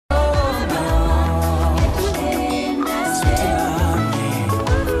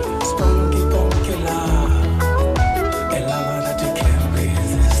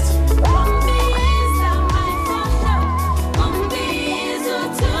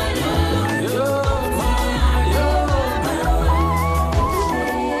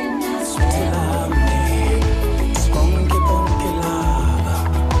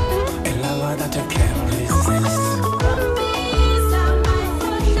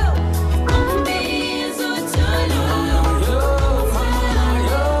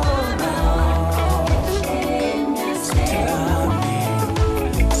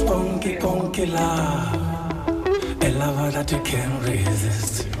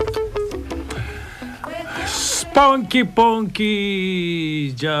Ponki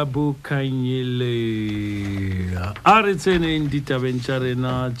jabu kanyele aretseneng ditabeng tša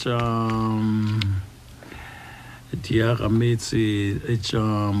rena tša Diagametse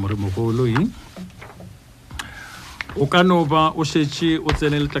tša moremogolo o ka no ba o šetše o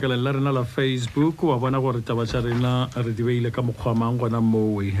tsene letlakaleng la rena la Facebook wa bona gore taba tša rena re di beile ka mokgwa mang gona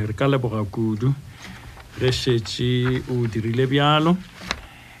mowe re ka leboga kudu re šetše o dirile bjalo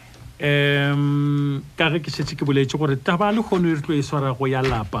ka ge ke šetše ke boletše gore taba lehono re tlo e swara go ya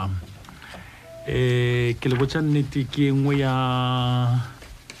Lapa ke le botša nnete ke engwe ya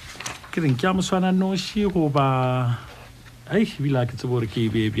ke reng ke ya moswana noši goba ai ebile ke tsebe gore ke e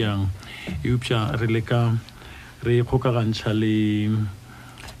bee bjang eupša re leka re kgokagantšha le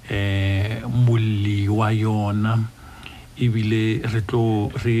molli wa yona ebile re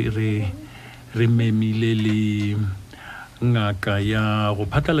tlo re memile le nyaka ya go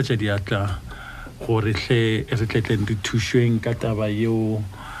phatlalatša diatla gore re tletleng re thušweng ka taba yeo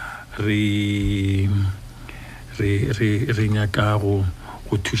re nyaka go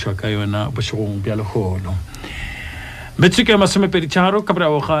thušwa ka yona Bosegong bja lehono metsiko ya masomepedi-tharo ka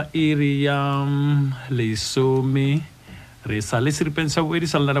morago ga iri ya lesome re sa le seripeng sa boedi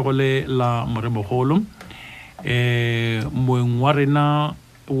sa lena go le la moremogolo moeng wa rena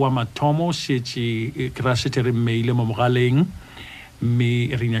wa mathomo šetše ke ra šetše re mmeile mo mogaleng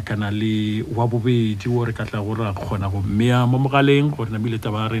mme re nyakana le wa bobedi o re ka tla go ra kgona go mmea mo mogaleng gore namile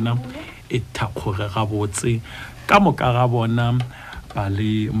taba ya rena e thakgoge gabotse ka moka ga bona ba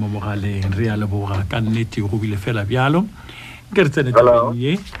le mo mogaleng re a leboga ka nnete go bile fela bjalo ke re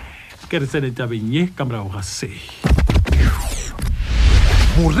tsene tabeng ye ka morago ga se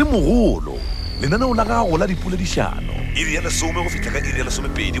moremogolo lenaneo la gago la dipoledišano iri ya lesome go fihla ka iri ya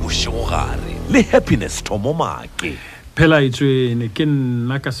lesomepedi bošego gare le happiness thomo make phela etswene ke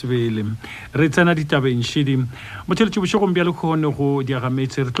nna ka sebele re tsena ditabeng šedi motheletši bošegong bja lehono go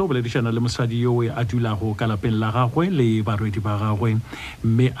Diagametse re tlo boledišana le mosadi yowe a dulago ka lapeng la gagwe le barwedi ba gagwe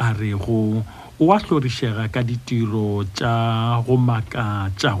mme a re go o a hlorisega ka ditiro tša go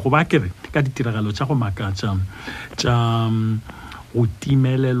makatsa go ba kere ka ditiragalo tša go makatsa tša go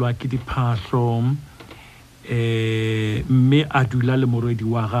timelelwa ke diphahlo mme a dula le morwedi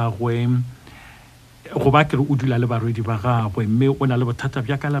wa gagwe go ba kere o dula le barwedi ba gagwe mme o na le bothata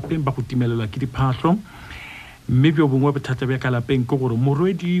bja ka lapeng ba go timelelwa ke diphahlo mme bjo bongwe bothata bja ka lapeng ke gore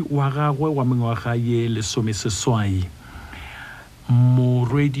morwedi wa gagwe wa mengwaga ye lesomeseswai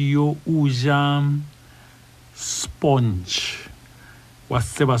morwedi yo o ja sponge wa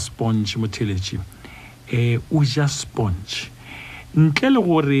seba sponge motheletši o ja sponge ntle le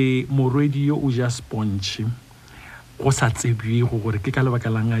gore morwedi yo o ja sponge go sa tsebiego gore ke ka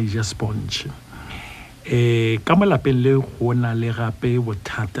lebaka lang a ja sponge ka mo lapeng le go na le gape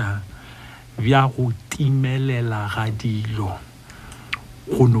bothata bja go timelela ga dilo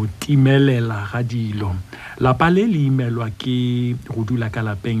go no timelela ga dilo lapa le le imelwa ke go dula ka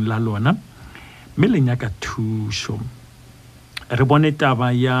lapeng la lona mme le nyaka thuso re bone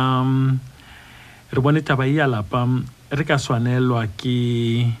taba ya Lapa re ka swanelwa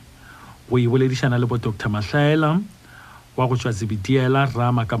ke go e boledišana le bo Dr Mahlaela wa go tswa Zebediela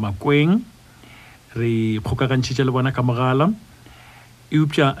Rama ka Mankweng re kgokagantšhitše le bona ka mogala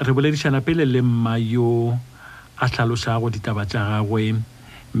eupša re boledišana pele le mma yo a hlalošago ditaba tša gagwe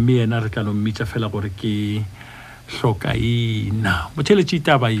mme yena re tla no mmitša fela gore ke hlokaina motheletši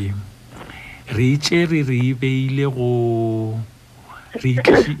taba ye re itšere re e beile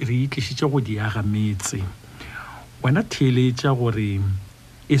re itlišitše go Diagametse wena theeletša gore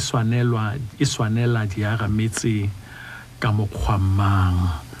e swanela Diagametse ka mokgwa mang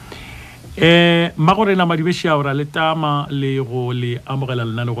magore na madibeši a ora le tama le go le amogela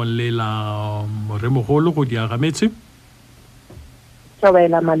lena le go le la moremogolo go Diagametse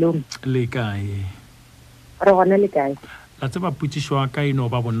tšobaela malome le kae re gona le kae la tseba putšišwa ka eno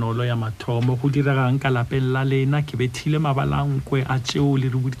ba bonolo ya mathomo go diregang ka lapeng la lena ke bethile mabalankwe a tšeo le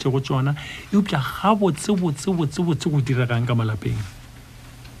re boditše go tšona eupša ga botsebotse go diregang ka malapeng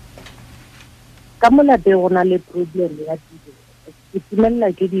ka molapeng go na le problem ya dilo ke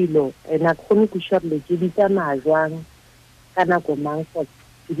timelela ke dilo ena kgone go šorle ke di tsamaya jwang ka nako mang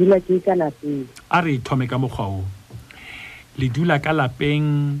ke dula ke ka lapeng a re thome ka mokgwa o le dula ka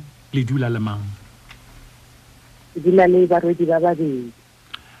lapeng le dula le mang ke dula le barwedi ba babedi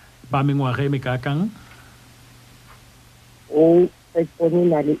ba mengwaga e mekakang o firstborn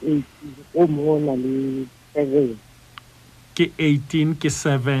na le 18 o mongwe na le 7 ke 18 ke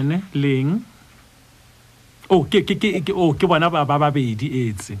 7 leng ke bona ba babedi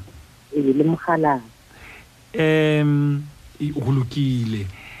etse le mogala go lokile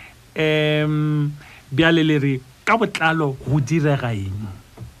bjale le re ka botlalo go direga eng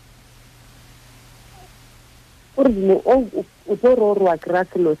o tlo re wa kry-a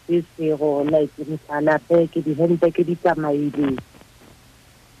selo se sego like mosalapeke dihempeke di tsamaile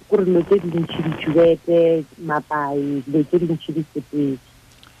kore dilo tse dintšhi ditšhubete mapai dilo tse dintšhi di sepetse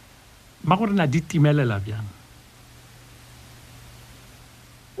ma gore na di timelela bjang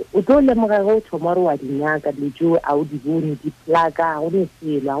o tlo lemoga ge o thoma gore wa dinyaka dilo tšeo a o di bone di-plaka ga go ne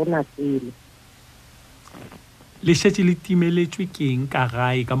selo ga go na selo le šetše le timeletswe ke eng ka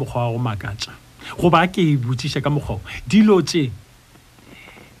gae ka mokgwa wa go makatša goba ke e botšiša ka mokgwa dilo tše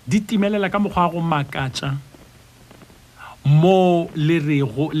di timelela ka mokgwa wa go makatša mo le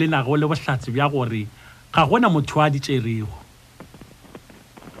rego le nago le bohlatse bja gore ga gona motho a di tšerego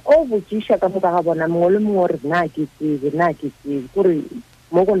o botšiša ka moka ga bona mongwe le mongwe gore na ke tsebe kore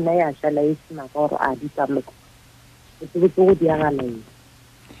mo go nna ya šala e semaka gore a di tsameko o tsebetse go diagala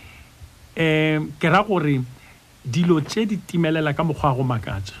ke ra gore dilo tše di timelela ka mokgwa wa go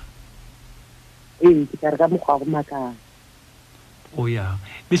makatša ee ke tla re ka mokgwa wa go makatša o ya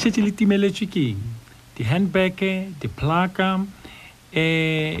le šetše le timeletswe ke eng di-handbag di-plaka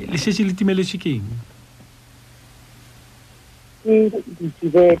le šetše le timeletswe ke eng ke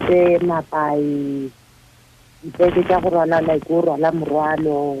ditšhibete mapai dipeke tša go rwala like o rwala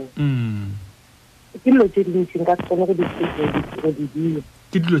morwalo ke dilo tše dintšhi nka se kgone go di dira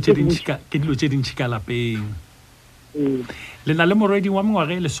ke dilo tše dintšhi ka lapeng le na le morwedi wa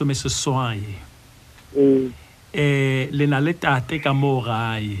mengwaga e lesomeseswai le na le tate ka moo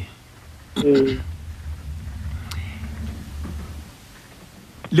gae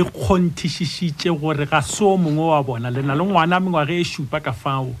le kgonthišišitše gore ga se o mongwe wa bona le na le ngwana mengwaga e šupa ka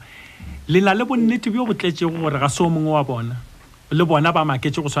fao le na le bonnete bjo bo tletšego gore ga se o mongwe wa bona le bona ba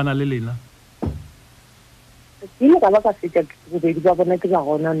maketše go swana le lena ile ka ba ka fetša bobedi ba bona ke ba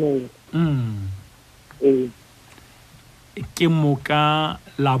gona nole ke moka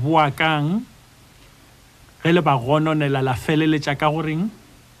la boa kang ge le ba gononela la feleletša ka goreng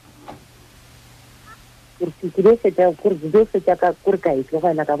ke do fetša ka kore ka e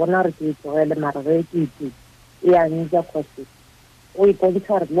tlogela ka bona gore ke e tlogele mara ge ke ite e anyetša kgose o ipontšha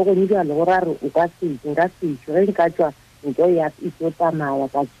gore le gone bjalo gore a re o ka sešo nka sešo ge nka tswa nko ya itlo tsamaya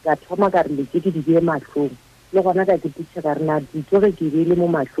ka thoma ka re leke ke di bee matlhong le gona ka keputša ka re na ditlo ge ke beile mo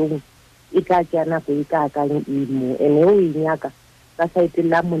matlhong e tla tšea nako e ka akang emo ene o e nyaka ka saete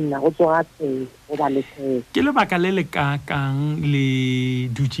la monna go tsoga tshele go ba lethele ke lebaka le le kakang le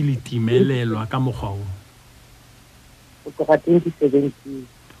dutše le timelelwa ka mokgwa o go tloga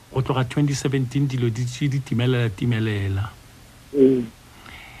 2017 go tloga 2017 dilo di timelela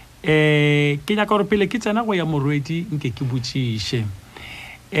ke nyaka gore pele ke tsena go ya morwedi nke ke botšiše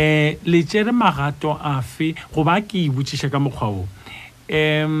le tšere magato afe goba ke e botšiše ka mokgwa o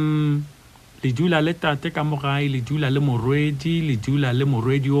le dula le tate ka mogae le dula le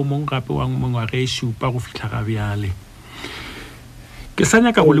morwedi o mongwe gape wa mengwaga e šupa go fitlha ga bjale ke sa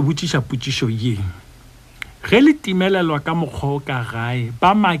nyaka go le botšiša potšišo ye ge le timelelwa ka mokgwa o ka gae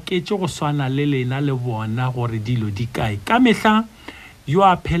ba maketše go swana le lena le bona gore dilo di kae ka mehla yo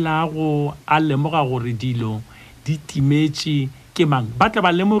a phelago a lemoga gore dilo di timetše ke mang ba tla ba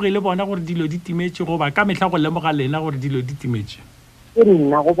lemoge le bona gore dilo di timetše goba ka mehla go lemoga lena gore dilo di timetše ke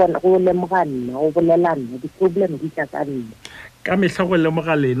nna go lemoga nna go bolela nna di-problem di tla ka nna ka mehla go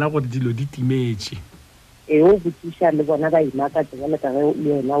lemoga lena gore dilo di timetše o botšiša le bona ba imakatsa jale ka ge le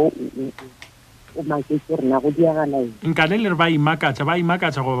yena o maketse rena go diagala eng nkane le re ba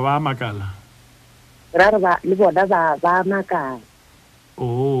imakatsa goba ba makala ra re le bona ba makala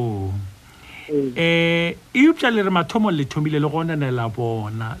e upša le re mathomo le thomile le gonanela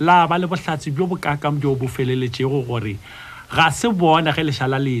bona la ba le bohlatse bjo bokakang bjo bo feleletšego gore ga se bona ge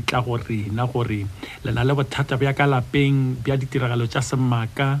lešala le tla go rena gore le na le bothata bja ka lapeng bja ditiragalo tša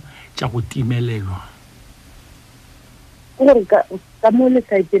semaka tša go timelelwa gore ka mo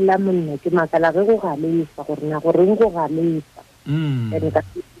lesaeteng la monna ke makala ge go galefa gore na goreng go galefa ene ka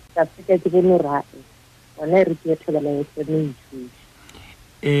feta ke bone rae gona e re ke thobela ya tsemeithuši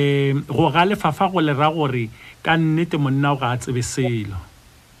go galefa fa go le ra gore ka nnete monna o ga a tsebe selo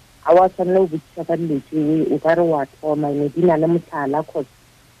a wa tshwanela o botšiša ka dilotsewe o ka re wa thoma ene di na le motlhala kgotsa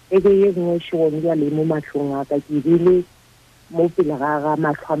e ke ye nngwe šegone jale mo matlhong a ka ke ebile mo pele ga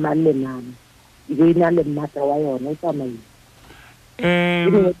matlho a malenana e be e na le mmata wa yona o tsamaile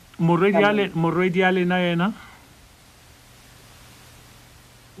morwedi a lena yena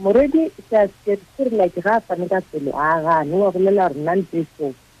morwedi ke like ga a fane ka pele a gane wa bolela gore nna ntse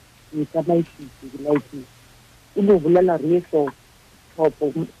so ke tsamaisitse like o bo bolela gore e so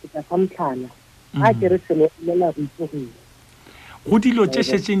thopo ke tla fa motlhala a ke re selo bolela gore itsogile go dilo tše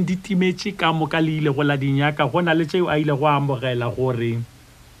šetšeng di timetše ka moka le ile go la dinyaka go na le tšeo a ile go amogela gore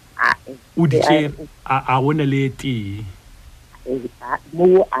o di tšere a one le tee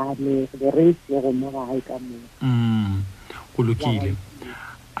mo a ne re se go mo gae ka mo go lokile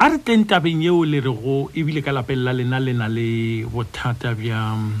a re teng tabeng yeo le re go ebile ka lapeng la lena le na le bothata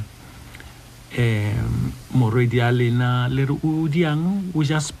bja morwedi a lena le re o diang o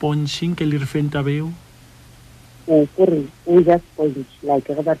ja sponge ke le re feng tabeo o kore o ja sponge like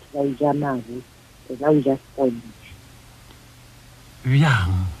re batho ba o ja mabu rena o ja sponge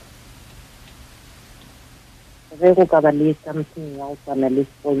bjang ge go ka ba le something ya go tshwana le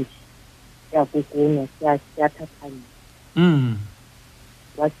sponge ya kokonya ya thathanya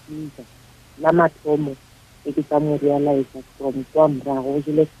wa sija la mathomo e ke tsa mo realize from kwa morago o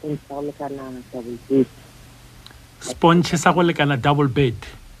jile sponge sa go lekana double bed sponge sa go lekana double bed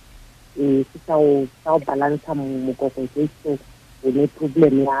ke sa o balansa mokokotlo so o ne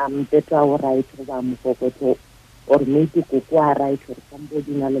problem ya mpeto a o right goba mokokotlo or maybe koko a right or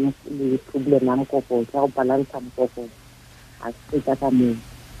somebody na le problem ya mokokotlo ya go balansa mokokotlo a se ka mo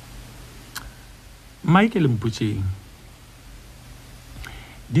Michael Mpucheng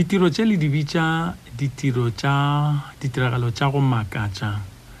ditiro tše le di bitša ditiro tša ditiragalo tša go makatsa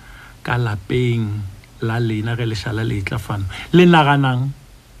ka lapeng la lena ge lešala le tla fano le naganang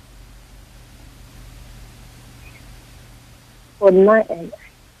gona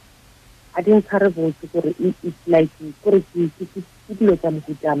a didn't tshware botse gore it's like gore ke dilo tša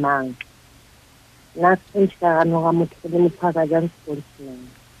mohuta mang nna sponge ka ganoga motho le mophaka jang sponge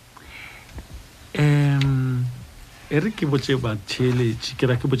e re ke botse batheletši ke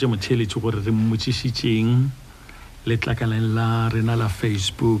ra ke botse motheletši gore re mmotšišitšeng letlakaleng la rena la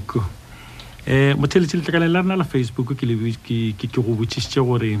Facebook motheletši letlakaleng la rena la Facebook ke go botšišitše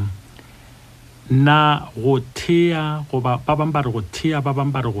gore na go thea goba ba bang ba re go thea ba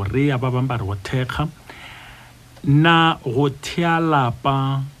bang ba re go rea ba bang ba re go thekga na go thea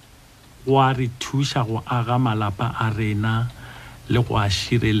lapa wa re thuša go aga malapa a rena le go a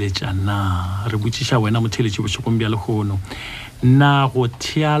šireletša na re botšiša wena motheletši bošokong bja lehono na go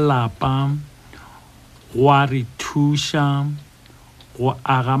thea lapa wa re thuša go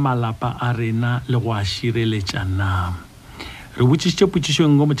aga malapa a rena le go a šireletša na re botšišitše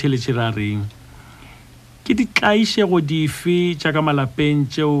potšišong go motheletši ra reng ke ditlaišego dife tša ka malapeng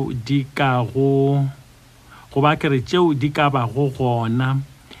tšeo di ka go ba kere tšeo di ka ba go gona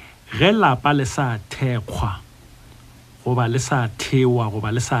ge lapa le sa thekgwa goba le sa thewa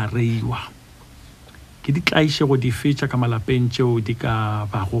goba le sa reiwa ke ditlaišego dife tša ka malapeng tšeo di ka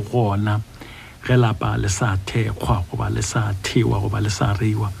ba go gona ge lapa le sa thekgwa goba le sa thewa goba le sa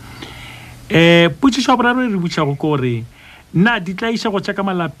reiwa potšišo ya boraro re botšago ke gore na ditlaišego tša ka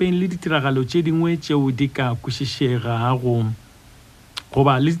malapeng le ditiragalo tše dingwe tšeo di ka kwešišegago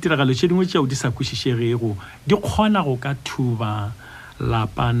goba le ditiragalo tše dingwe tšeo di sa kwešišegego di kgona go ka thuba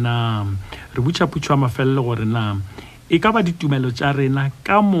lapa na re botša potšo ya mafelelo gore na e ka ba ditumelo tša rena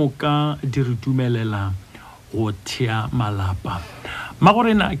ka moka di re tumelela go thea malapa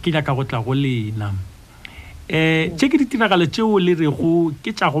magorena ke nyaka go tla go lena tše ke ditiragalo tšeo le rego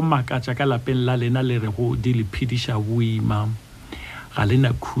ke tša go makatsa ka lapeng la lena le rego di le phediša boima ga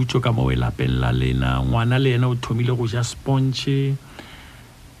lena khutšo ka mo lapeng la lena ngwana le yena o thomile go ja sponge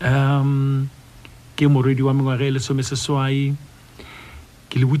ke morwedi wa mengwaga e lesomeseswai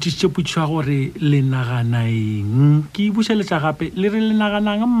ke le botšišitše potšo ya gore le nagana eng ke bušeletša gape le re le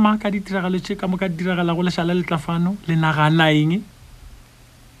naganang mma ka ditiragalo tše ka moka diragala go lešala letlafano le nagana eng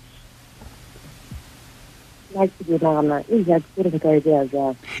la ke diragana e ja ke re ka e bea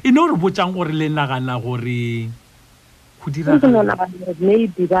jang e no re botsang gore le nagana gore go ke diragala nona ba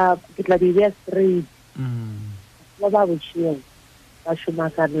maybe ba ke tla di bea straight ba ba botšeng ba šoma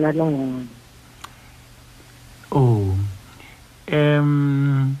ka nna le ngwana oh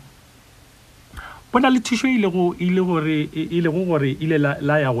bona le thušo ile go gore ile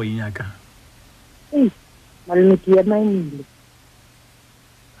la ya go inyaka malome ke ema emile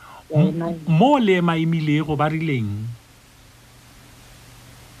mo le ema emile go ba rileng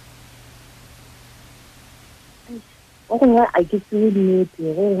go gongwe a ke tsebe nnete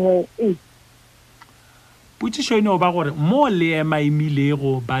go gongwe potšišo ene o ba gore mo le ema emile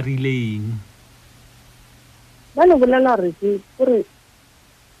go ba rileng ba le bolela gore ke gore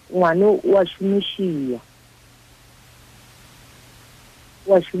ngwane o a šomišiwa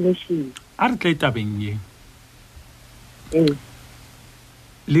a re tla tabeng ye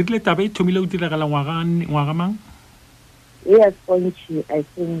le rile taba e thomile o diragala ngwaga mang e ya sponge I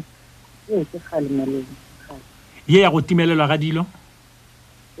think ke kgale malome ye ya go timelelwa ga dilo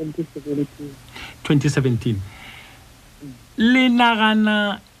 2017 2017 le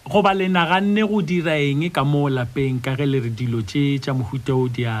nagana go ba le naganne go dira eng ka mo lapeng ka ge le re dilo tša mohuta o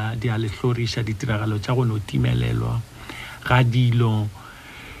di a le hloriša ditiragalo tša go no timelelwa ga dilo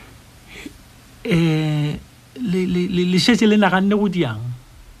le šetše le naganne go diang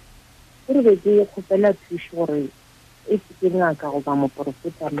gore be ke kgopela thuso gore e se ke ngaka goba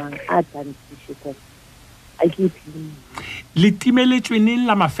moporofeta mang a tlang thuso gore a ke itlhile le timeletswe neng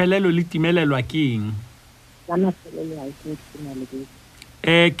la mafelelo le timelelwa ke eng la mafelelo a ke timelelwe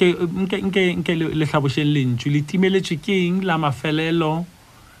nke le hlabošeng lentswe le timeletswe ke eng la mafelelo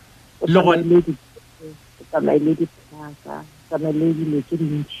le gone tsamaile diphaka tsamaile dilo tse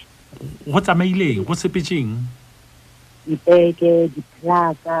dintši go tsamaileng go sepetšeng dipeke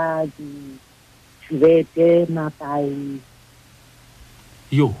diphaka ditšhubete mapai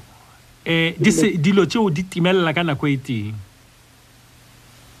yo dilo tšeo di timelela ka nako e teng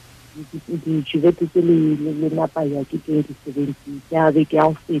ditšhubete tse le mapaya ke 2017 ke a be ke a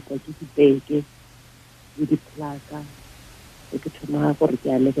go feta ke dipeke le diphaka e ke thoma gore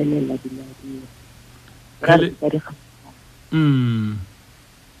ke a lebelela dilo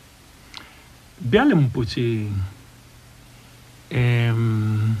bjale mpotšeng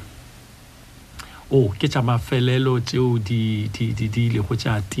ke tša mafelelo tšeo di ile go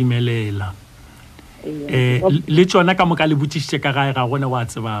tša timelela le tšona ka moka le botšišitše ka gae ga gona wa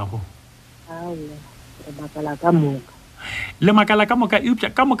tsebago le makala ka moka le makala ka moka eupša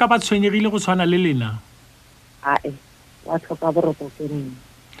ka moka ba tshwenyegile go tshwana le lena ae wa tlhoka boroko ke nna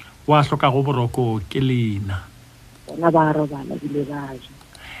wa hlokago boroko ke lena bona ba robala bile ba ja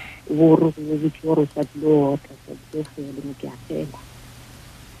boro go botse gore sa dilo otla sa dilo fele mo ke a fela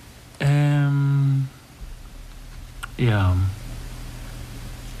ya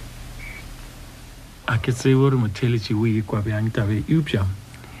a ke tsebe gore motheletši o e kwa bjang tabe eupša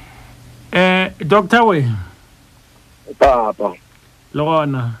doctor we Papa le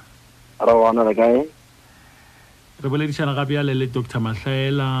gona re bona le kae re boledišana gape ya le Dr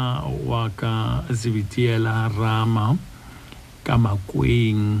Mahlaela wa ka Zebediela Rama ka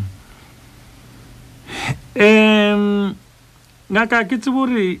Mankweng ngaka ke tsebe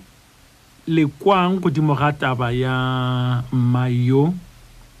gore le kwang godimo ga taba ya mayo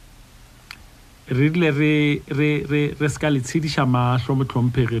re rile re ska le tshediša mahlo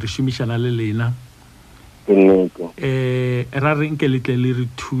motlhomphegi re šomišana le lena ra re nke letle le re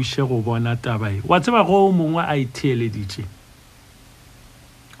thuše go bona taba e wa tseba go o mongwe a itheeleditše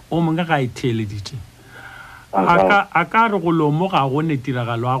o mongwe ga itheeleditše a ka re go lomo ga go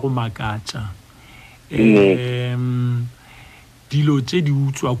netiragalo a go makatsa dilo tše di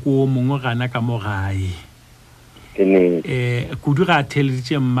utswa ko mongwe gana ka mo gae kudu ga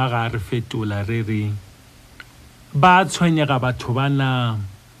theeleditše mma ga re fetola re re ba tshwenyega batho bana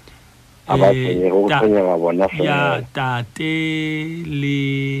ya tate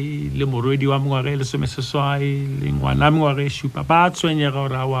le morwedi wa mengwaga e lesomeseswai le ngwana mengwaga e šupa ba tshwenyega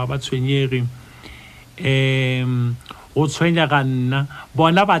gore awa ba tshwenyege go tshwenyega nna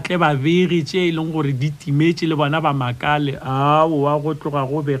bona ba tle ba bege tše e leng gore di timetše le bona ba makale aowa go tloga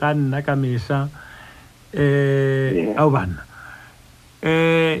go bega nna ka mehla ao bana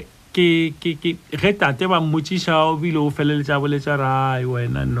ke ge tate ba mmotšiša o bile o feleletša boletša re ai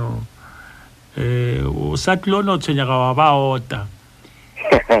wena no o sa tlone o tshwenyega wa ba ota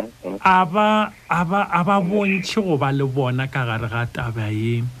a ba bontšhe go ba le bona ka gare ga taba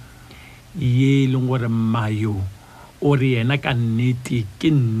ye leng gore mayo o re yena ka nnete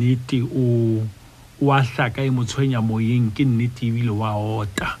ke nnete o a hlaka e mo tshwenya moyeng ke nnete ebile wa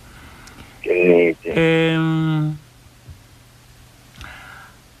ota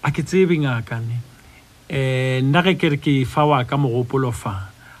a ke tsebe ngakane nna ge ke re ke fa wa ka mogopolo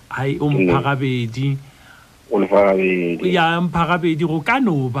fa ai o mphagabedi ya mphagabedi go ka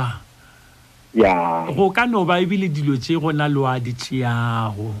no ba ebile dilo tše go na le wa di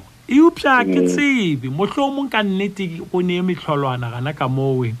tšeago eupša ke tsebe mohlomong ka nnete go ne mehlolwana gana ka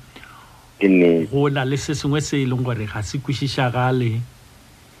mowe go na le se sengwe se e leng gore ga se kwešišagale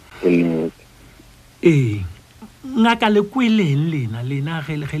ngaka le kweleng lena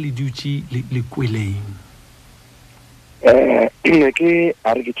ge le dutše le kweleng ke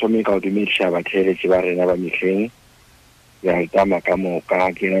a re ke thome ka o dumediša batheeletši ba rena ba mehleng ya tama ka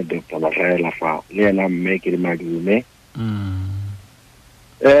moka ke na Dr Mahlaela fa le yena mme ke le madume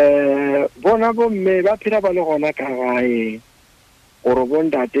bona bomme ba phela ba le gona ka gae gore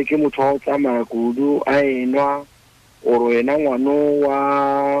bontate ke motho wa o tsamaya kudu a enwa gore wena ngwano wa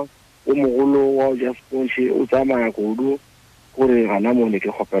o mogolo wa o jasponse o tsamaya kudu gore gana mone ke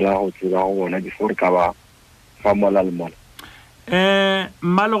kgopela go tseba go bona before ka ba fa mola le mola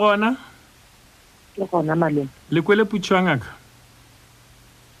mma le gona le gona maleng le kwele putšwa ngaka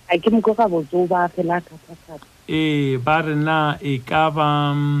a ke moko ga botso ba phela thata ba re na e ka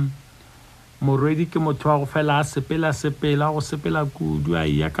ba morwedi ke motho wa go fela a sepela go sepela kudu a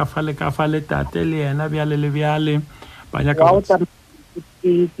ya ka fale tate le yena bjale le bjale ba nyaka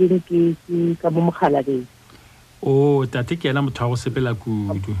ka mo mogalabe tate ke yena motho wa go sepela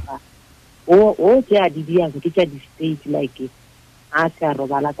kudu o ke a di diang ke tša di-state like a se a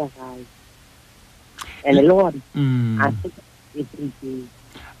robala ka gae ene le gona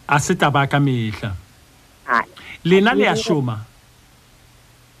a se taba ka mehla lena le a šoma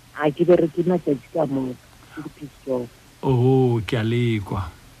a ke bere ke matšatši ka moka ke dipitso ke a lekwa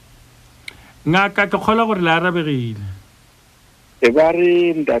ngaka ke kgola gore le arabegile e ba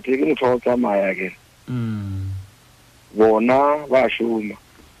re ntate ke motho wa go tsamaya ke bona ba šoma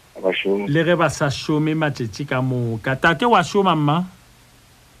le ge ba sa šome matšatši ka moka tate wa šoma mma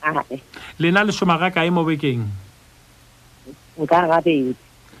lena le šoma ga kae mo bekeng nka gabedi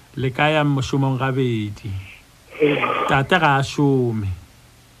le ka ya mošomong gabedi tate ga a šome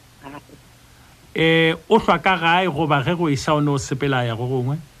o hlwa ka gae goba ge go isa o ne o sepela ya go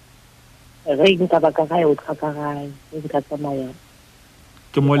gongwe ge nka ba ka gae o tlhwa ka gae ge nka tsamaya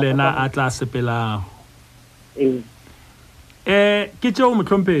ke mo lena a tla sepelago ke tšeo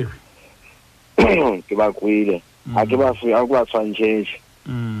motlhompegi ke ba kwele a ke ba tshwantšhetše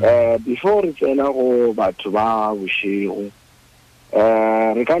before re tsena go batho ba bošego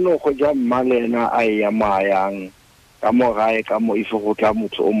re ka no kgotša mma le ena a eya maayang ka mo gae ka mo ife go tla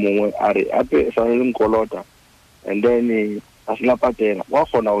motho o mongwe a re ape sa le nkolota and then a se la patela wa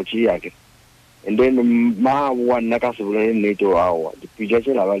kgona go tšea ke and then ma wa nna ka se bolele nnete aowa dipitša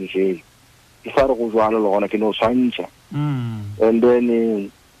tše la ba di fele ke fa re go jwalo le gona ke no swantšha and then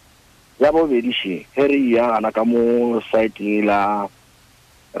ya bobediše ge re ya gana ka mo siteng la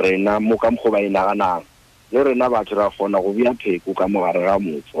rena mo ka mokgo ba e naganang le rena batho ra kgona go bea pheko ka mogare ga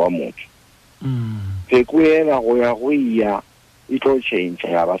motse wa motho pheko ela go ya go iya e tlo change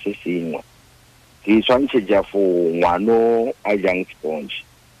ya ba se sengwe ke swantšhetša for ngwano a jang sponge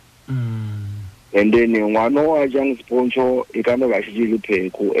and then ngwano a jang sponge e ka no ba šetse le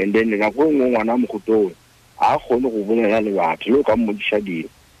pheko and then nako e nngwe ngwana mogotowe a kgone go bolela le batho le o ka mmodiša dilo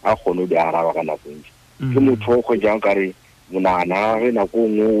a kgone di araba ka nako ntse ke motho o kgojang kare monagana ge nako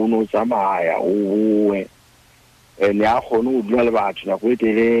nngwe o ne o tsamaya o boe ene a kgone go dula le batho nako e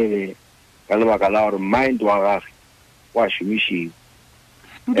telele ka lebaka la gore mind wa gage wa šomišiwa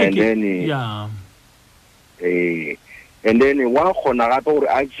and then wa kgona gape gore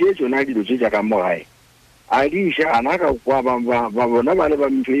a tšee tsona dilo tše tša ka mo gae a di iša ana ka kwa ba bona ba le ba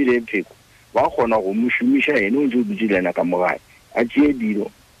mpho ile pheko ba kgona go mo šomiša ene o ntse o dutse le ena ka mo gae a tšee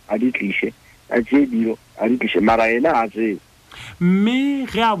dilo a di tliše a tšee dilo a di tliše mara ena a tsebe mme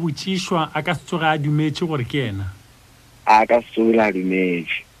ge a botšišwa a ka se tsoge a dumetše gore ke ena a ka se tsogela a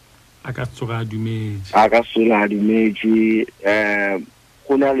dumetše a ka se tsoge a dumetše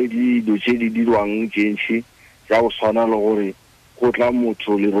go na le dilo tše di dirwang tšentši tša go tshwana le gore go tla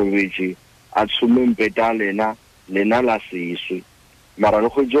motho le robetše a tshome mpeta lena la seswe mara le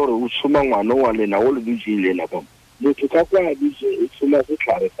kgwetse gore o tshoma ngwana wa lena o le dutse lena ka motho ka kwa a dutse o tshoma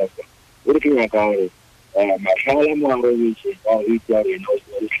setlhare sa ka o re ke nyaka gore Mahlaela mo a robetše ka o itea rena o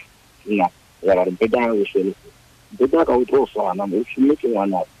setlhare ya gore mpeta o swele mpeta ka o tlo swana o tshometse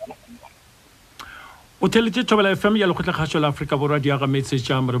ngwana o theletše thobela fm ya lekgotlakgašo la Afrika Borwa Diagametse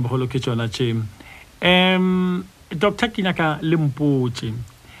tša moremogolo ke tšona tše doctor ke nyaka le mpotše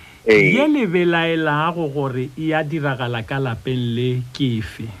ye le belaelago gore e a diragala ka lapeng le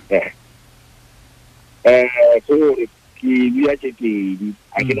kefe gore ke bia tše pedi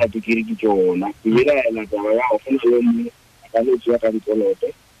a ke rate ke re ke tšona ke belaela taba ya go fona le mo a ka no tšea ka dikoloto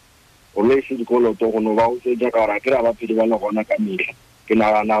o le se dikoloto go no ba o tšetša ka gore a ke ra ba phedi ba le gona ka mehla ke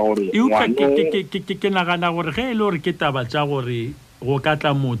nagana gore ke nagana gore ge e le gore ke taba tša gore go ka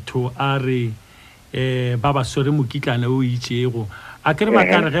tla motho a re ba ba swere mokitlane o itšego a ke re ba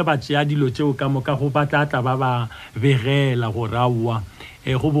ka re ge ba tšea dilo tšeo ka moka go batla tla ba ba begela gore aowa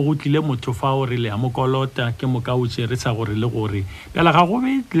go bo go tlile motho fa o re le a mokolota ke moka o tšeresa gore le gore pela ga go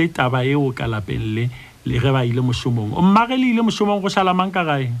be le taba eo ka lapeng le ge ba ile mošomong o mmage le ile mošomong go šalamang ka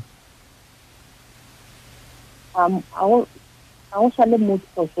gae a go šale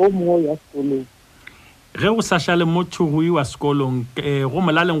motho o mongwe ya sekolong ge go sa šale motho go iwa sekolong go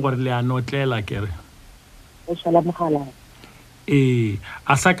molaleng gore le a notlela kere o šala mogala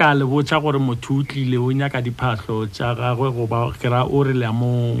a sa ka le botša gore motho o tlile o nyaka diphahlo tša gagwe goba kera o re le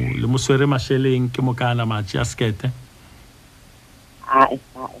mo swere mašeleng ke mo kana matši a skete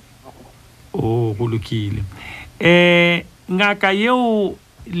go lokile ngaka yeo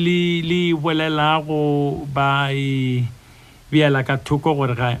le bolelago ba biela ka thoko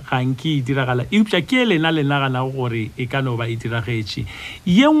gore ga nke e diragala eupša ke lena le nagana gore e ka no ba e diragetše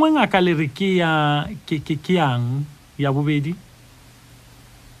ye nngwe ngaka le re ke yang ya bobedi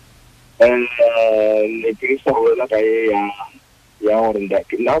le ke sa bolela ka ya gore nda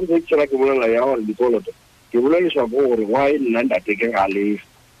bo tsela ke bolela ya gore dikoloto ke bolela sa gore wa e nna ndate ke gale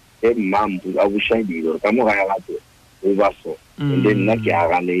e mmampu a bushadilo ka mo ga ya batho o ba so le nna ke a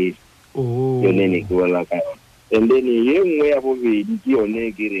gale yone ne ke bolela ka and then ye nngwe ya bobedi ke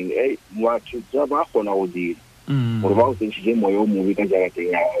yone ke reng motho tsa ba kgona go dira gore ba o tsentšhitše moya o mobe ka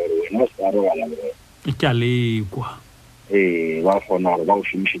jarateng ya gore wena o sa robala ke a lekwa ba kgona gore ba o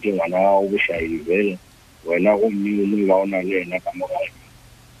šomišitše ngwana wa go bošaedi fela wena go mmino ba o na le ena ka morae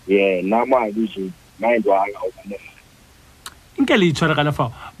yena maabise maendo a ga o ka morae nke le itshwaregale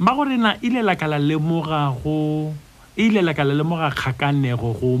fao mma gore na ile la ka la lemoga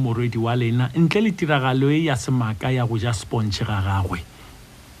kgakanego go morwedi wa lena ntle le tiragalo e ya semaka ya go ja sponge ga gagwe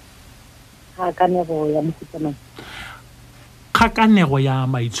kgakanego ya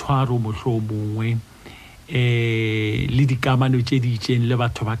maitshwaro mohloo mongwe le dikamano tše di itšeng le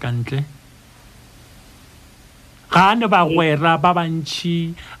batho ba kantle ga ne ba gwera ba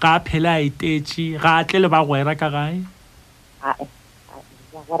bantši ga a phela a etetše ga a tle le ba gwera ka gae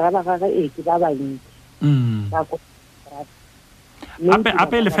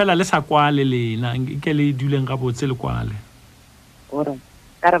ape le fela le sa kwale lena ke le duleng ga botse le kwale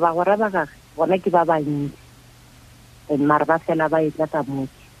ka re ba gora ba gage bona ke ba bantši mare ba fela ba etla ka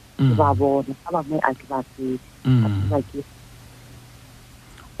motse ba bona ba bangwe a ke ba tsebe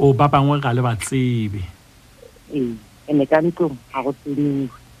o ba bangwe ga le ba tsebe ene ka ntlong ga go tseniwe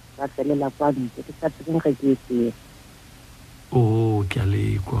ba felela kwa ntle ke sa tsebeng ge ke etsega ke a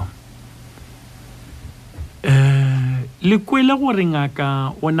lekwa le kwele gore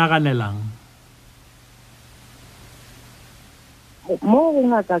ngaka o naganelang mo go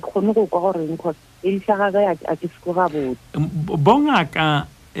ngaka ke kgone go kwa goreng cause e ditlhaga ka a ke seko ga botse bo ngaka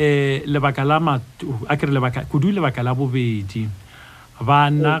lebaka la kudu lebaka la bobedi ba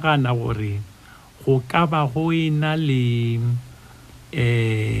nagana gore go ka ba go ena le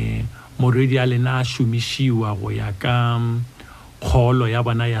morwedi a lena a šomišiwa go ya ka kgolo ya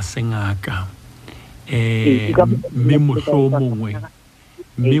bona ya sengaka mme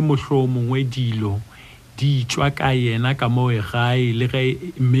mohloo mongwe dilo di tswa ka yena ka mo gae le ge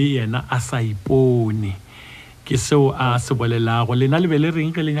mme yena a sa ipone ke seo a se bolelago lena le be le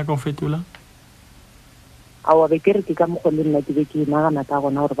reng ge le nyaka go fetola awa be ke re ke ka mokgo le nna ke be ke nagana ka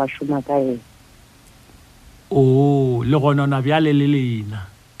gona gore ba šoma ka ena le gona na bjale le lena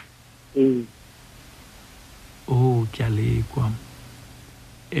ke a lekwa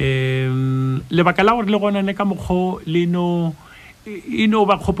lebaka la gore le gonane ka mokgwa leno ino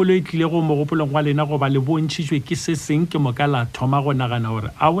ba kgopolo e tlile go mogopolong wa lena go ba le bontšhitšwe ke se seng ke moka la thoma go nagana gore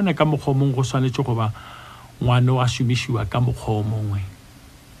a bone ka mokgwa mongwe go swanetše go ba ngwane wa šomišiwa ka mokgwa mongwe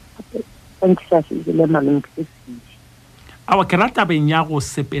awa ke rata tabeng ya go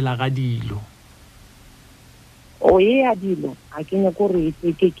sepela ga dilo ye ya dilo a ke nyako gore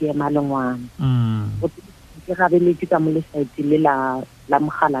e ke ema le ngwana ke gabeletse ka mo lesaete le la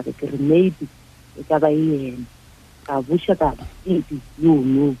mogala ke re maybe e ka ba yena ka buša ka maybe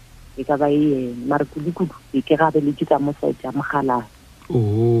yono e ka ba yena mare kudu ke gabeletse ka mo saete ya mogala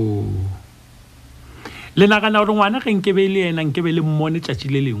le nagana gore ngwana ge nkebe le yena nkebe le mmone tšatši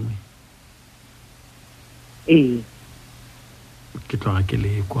le lengwe ke tloga ke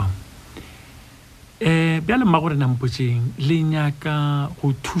lekwa bjale mma gore nampotšeng le nyaka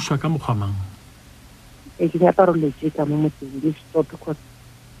go thuswa ka mokgwa mang ke nyaka gore letse ka mo motseng di stop because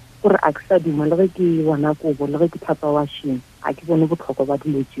gore a ke sa duma le ge ke bona kobo le ge ke thapa washing a ke bone botlhokwa ba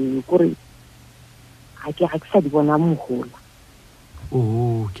dilo tseo kore a ke sa di bona mogola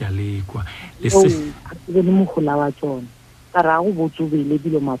ke a lekwa a ke bone mogola wa tsone ka re a go botse o beile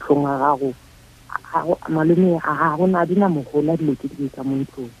dilo matlhong a gago malome a gago na di na mogola dilo ke di ka mo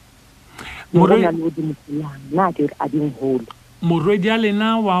ntlong na le o di mogolang na a di ngola morwedi a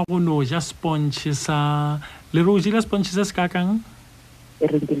lena wa go no ja sponge sa le re o jile sponge se se ka kang e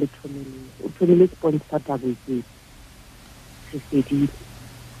reng ke le thomile sponge sa taba se sedile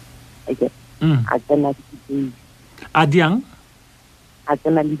a tsena le di-base a diang a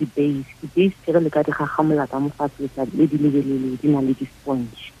tsena le di-base ke le ka di gagamola ka mofatshe le di lebelele di na le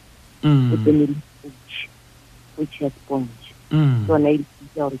di-sponge o tsene le which ya sponge tsona e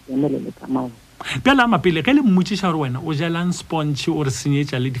ya gore ke emelele ka mao bjala mapele ge le mmotšiša gore wena o jalang sponge o re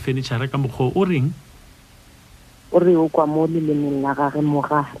senyetša le di-furniture ka mokgwa o reng o re o kwa mo lelemeng la gage mo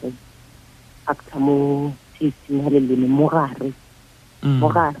gare acta mo testing ya leleme mo gare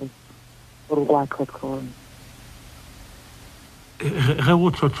gore go a tlhotlhona ge go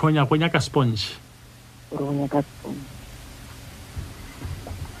tlhotlhonya go nyaka sponge gore o nyaka sponge.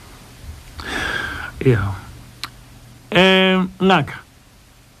 yeah ngaka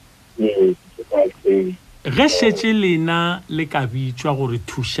ge šetše lena le ka bitswa gore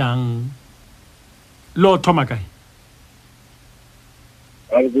thušang lo thoma kae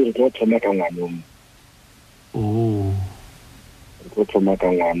a re go thoma ka ngwanong go thoma ka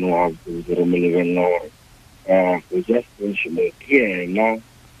ngwano a re mo lebella gore go just mention ke ena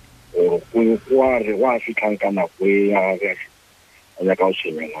gore go a re wa fitlhang ka nako e ya ge a nyaka o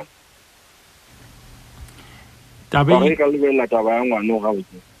tshwenyana tabe ba re ka lebella taba ya ngwano ga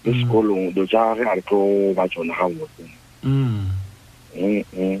botse sekolong do tsa ge a re tlo ba tsona ga botse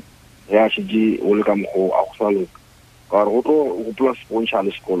ya shiji o le ka mgo a go sa loka ka re go tlo go plus sponge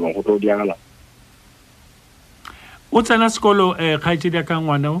le sekolong go tlo diagala o tsena sekolo kgaetse dia ka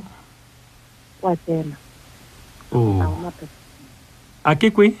ngwana o wa tsena a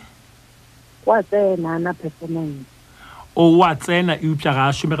ke kwe wa tsena na performance o wa tsena e upša ga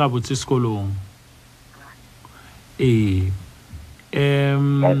a šome ga botse sekolong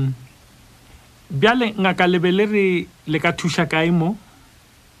bjale ngaka lebele le ka thuša kae mo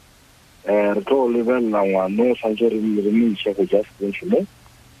re tlo lebella ngwano santse re mo ishe go just finish mo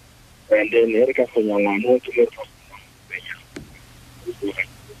and then re ka kgonya ngwano ke le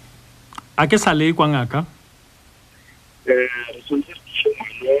a ke sa le kwa ngaka re tshwanetse re ishe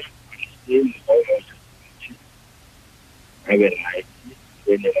ngwano ke mo a be right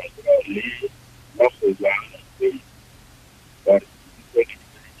then le ba go ja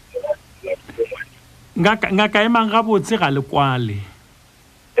ngaka e mang ga botse ga le kwale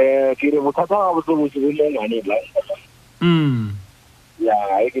ke re bothata ga botse mo ngwane la ya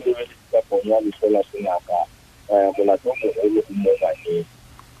e ke le ka ponya le sola senaka molato mo ngwane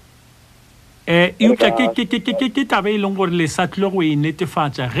ke taba e leng gore le sa tlile go e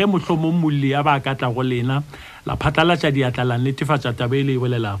netefatša ge mohlomong molli a ba ka tla go lena la phatlalatša diatla la netefatša taba e le e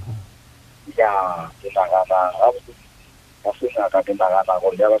bolelago ya ke nagana ga senaka ke nagana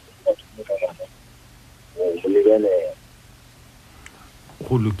gore ya ba se ka ngwana o lebele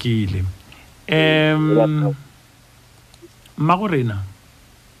go lokile magorena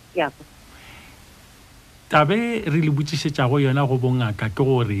ya tabe re le botšišetšago yona go bongaka ke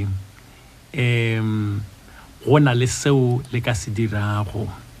gore go na le seo le ka se dirago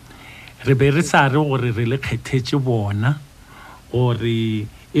re be re sa re gore re le kgethetše bona gore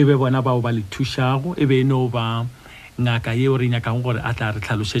e be bona bao ba le thušago e be e no ba ngaka yeo re nyakang gore a tla re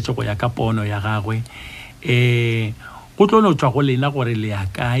tlhalošetše go ya ka pono ya gagwe go tlo no tswa go lena gore le ya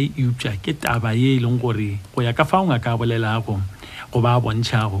kae e upša ke taba ye e leng gore go ya ka fao ngaka a bolelago go ba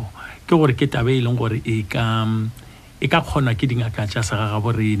bontšhago ke gore ke taba e leng gore e ka kgonwa ke dingaka tša segaga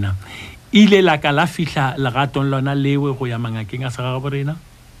borena ile la ka la fihla legatong lona lewe go ya mangakeng a segaga borena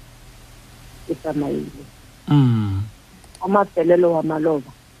ke tsamaile a mafelelo wa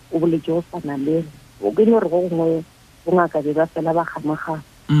maloba o boletse go sana le o ke gore go gongwe bongaka be ba fela ba kgamaga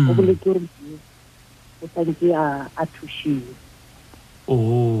o boletse gore o santse a thušiwe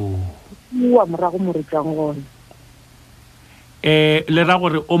wa morago moretšang gona le ra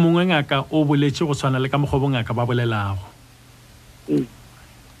gore o mongwe ngaka o boletše go swana le ka mokgwa bongaka ba bolelago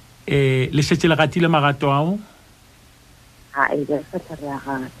le šetše le gatile magato ao be sa tla re a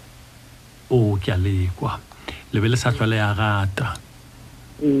gata ke a lekwa le be le sa tlhole ya gata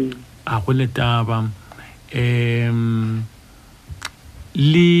a go le taba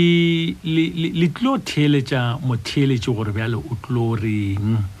le tlo theeletša motheeletše gore bjale o tlo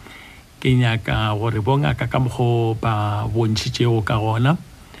reng ke nyaka gore bongaka ka mokgwa ba bontšhitšego ka gona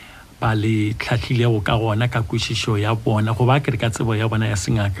ba le tlhahlilego ka gona ka kwešišo ya bona go ba ke re ka tsebo ya bona ya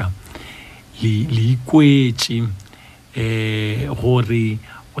sengaka le ikwetše gore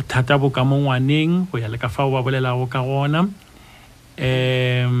bothata bo ka mo ngwaneng go ya le ka fao ba bolelago ka gona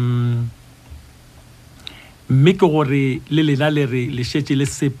mme ke gore le lena le re le šetše le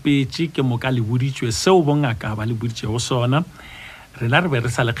sepetše ke moka le boditšwe seo bongaka ba le boditšego sona rena re be re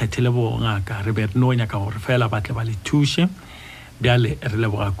sa le kgethele bongaka re be re no nyaka gore fela ba tle ba le thuše bjale re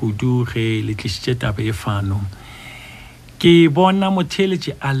leboga kudu ge le tlišitše taba e fano ke bona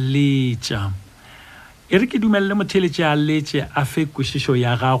motheeletše a letša e re ke dumelele motheeletše a letše a fe kwešišo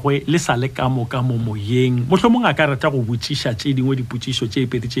ya gagwe le sa le ka moka mo moyeng mohlomong a ka rata go botšiša tše dingwe dipotšišo tše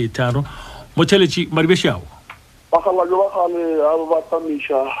pedi tše tharo motheeletše maribešao bakgalajo ba gale a ba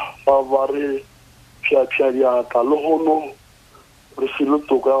tamiša ba re pšapša diatla lehono re selo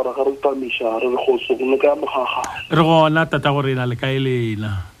toka gore ga re tamiša re re kgoso go le ka mogaga re gona tata gore ena le kae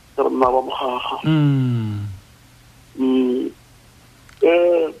lena re nna ba mogaga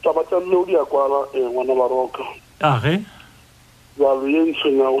taba tsa nneo di ya kwala ngwana baroka age jalo ye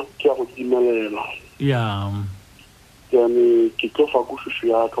ntshwenyago ke ya go timelela ya yane ke tlo fa kušušo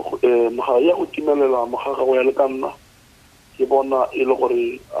ya ka moga ya go timelela mogaga go ya le ka nna ke bona e le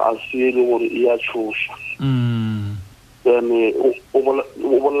gore a se e le gore e ya tshoša yane o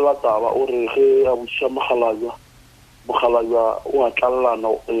bolela taba o re ge a botšiša mogalajwa o a tlalelana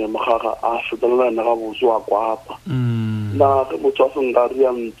mogaga a fetelela ena ga botse wa kwapa na ge motho a senka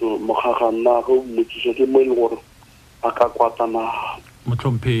ria ntlo mogaga nna ge o mmotsiša ke mo e le gore a ka kwatana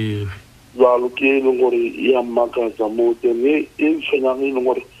motlhomphegi jalo ke e leng gore e ya mmakatsa mo teng e tshwenyang e leng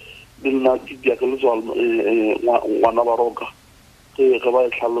gore le nna ke diaka le tswa ngwana ba roka ge ba e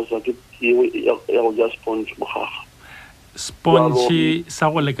tlhalosa ke eo ya go ja sponge mogaga sponge sa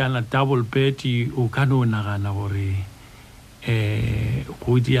go lekana double bed o ka no nagana gore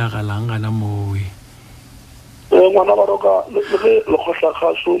go diagalang gana mowe ngwana ba roka le ge le kgohla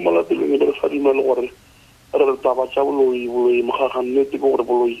kgaso mo lapeleng le sa dumele gore re re taba tša boloi mogaga nnete ke gore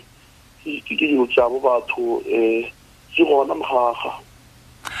boloi ke dilo tša bo batho ke gona mogaga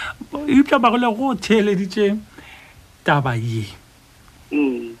eupša bagole go theeleditše taba ye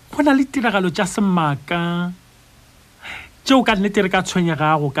go na le tiragalo tša semaka tšeo ka nnete re ka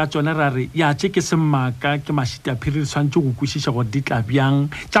tshwenyegago ka tšona ra re ya tše ke semaka ke mašita phiri re tshwanetse go kwešiša gore di tla bjang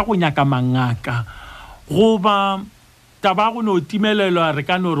tša go nyaka mangaka goba taba go no timelelwa re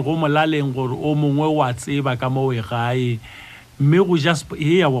ka no re go molaleng gore o mongwe wa tseba ka mo we gae mme go ja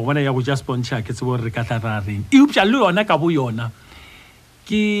ya wa bona ya go ja sponge ke tsebo re ka tla ra reng eupša le yona ka bo yona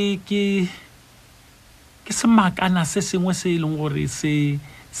ke semakana se sengwe se e leng gore se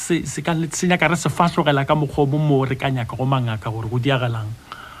nyaka re se fahlogela ka mokgobo mo re ka nyaka go mangaka gore go diagalang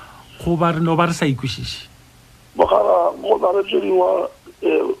goba re no ba re sa ikwešiše mogara go na re tše dingwe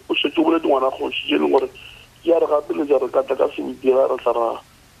o šetse boledi ngwana kgoši tše e leng gore ya re gape le ja re kata ka Zebediela re tla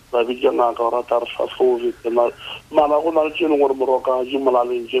ra bitša ngaka gore a tla re fahlove mana go na le tše e leng gore moroka je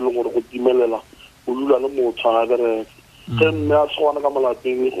molaleng tše e leng gore go timelela o dula le motho a bereke ge mme a tshwana ka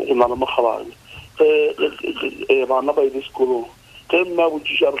molapeng go na le mogalane ge bana ba ile sekolong ge mme a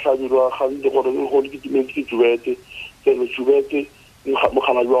botšiša re hlabilwa gantsi gore gone ke timetse ke jubete kene jubete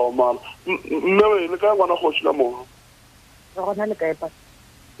mogala jwa o mana mme we le ka ngwana kgoši ka moo re gona le kae pa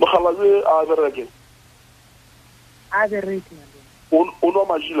mogala jwe a bereke a bereke o nwa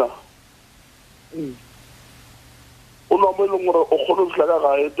majila o nwa mo e leng gore o kgone go fihla ka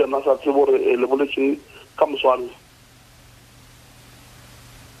gae tena sa tsebe gore le boletseng ka moswane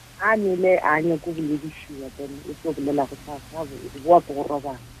a nele a nyako boledišiwa then e tlo bolela go sasa boa go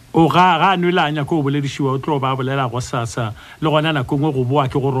robala o ga nwele a nyako o boledišiwa o tlo ba bolela go sasa le gona nako ngwe go boa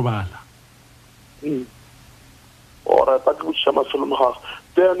ke go robala ora ta ke botšiša mafelo mogaga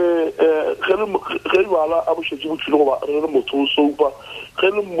then ge bala a bošetse botšhile goba re re motho o soupa ge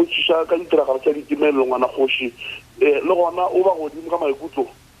le mmotšiša ka ditiragalo tša ditimelelo ngwana kgoši le gona o ba godimo ka maikutlo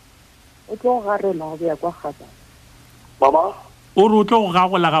o tlo ga rena go beya kwa kgakala mama o re o tlo go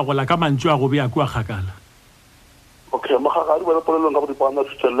gagola ka mantšu a go beya kua kgakala okay magaga di bana polelong ka bodipana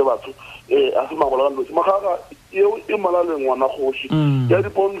fitlhele le batho a se magola ka ntlotse magaga eo e malaleng ngwana kgoši ya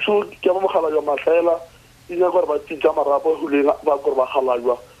dipontsho ke ba mogala jwa Mahlaela e nyaka gore ba titša marapo huleng ba gore ba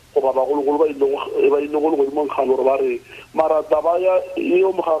galajwa goba bagologolo ba ile go le godimo nkgane gore ba re mara taba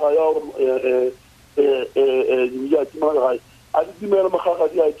eo mogaga ya gore ya timela gae a ditimela mogaga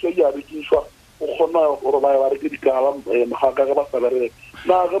di a tšea di a rekišwa o kgona gore ba reke dikala mogaga ge ba sa bereke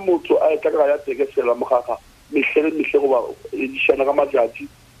na ge motho a etla ka ya tekesela mogaga mehlele goba dišana ka matšatši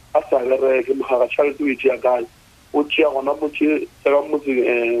a sa bereke mogaga tšhalete o e tšea kae o tšea gona motse ka motse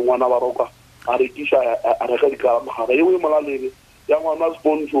ngwana ba roka a rekiša a reka dikala mogaga eo e molalele ya ngwana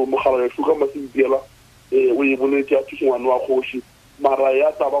sponso mogala ya shuka Zebediela o e boletse ya thuso ngwana wa kgoši mara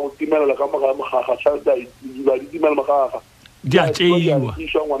ya taba go timelela ka mogaga tšhalete a di timela mogaga di a tšeiwa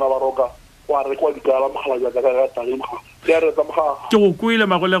išwa ngwana ba roka wa rekwa dikala mogala ja ka ga tagi mogaga ke a retsa mogaga ke go kwele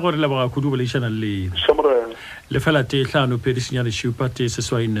magole gore leboga kudu bolešana le semorena le fela te hlano pedišinya lešupa te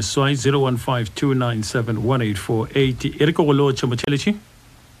seswai neswai 0152971848 e re ke go lotšhe motheletši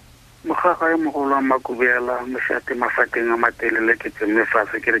mogaga e mogolo wa Makubela mošate mafateng a matelele ke tsemme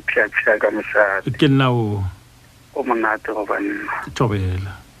fase ke re tšea ka mošate ke nna o monate go banna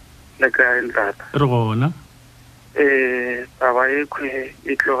thobela le kae ntata re gona taba ekwe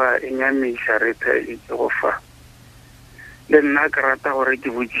e tloga e nyamiša retha e ke go fa le nna ke rata gore ke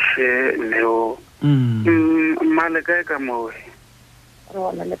botšiše nneo mma le kae ka mowe re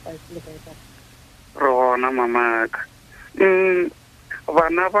gona mamaka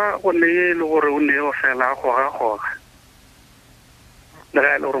bana ba go ne e le gore o ne o fela a goga le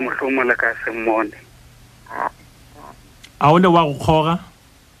ga e le gore mohlomong le ka se mmone a o ne wa go kgoga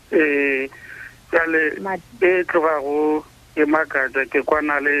jale e tlogago ke makatsa ke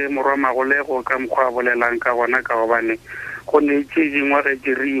kwana le morwa magolego ka mokgwa bolelang ka gona ka gobane go ne tse dingwe ge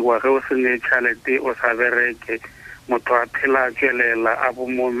diriwa ge o se ne tšhalete o sa bereke motho a phela a tswelela a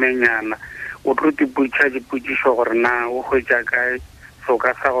bomomenyana o tlo dipotšišo gore na o hwetša kae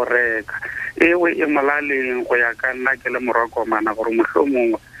soka sa go reka ewe e molaleng go ya ka nna ke le morwakomana gore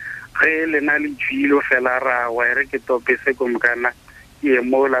mohlomongwe ge lena le tšwile fela ra wa re ke topese komokana ke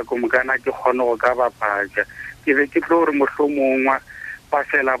emola komokana ke kgone go ka bapatša ke be ke tlo gore mohlomongwe ba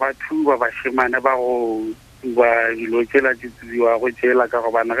fela ba thuba bašemane ba go ba dilo tsela di tsebiwa go tsela ka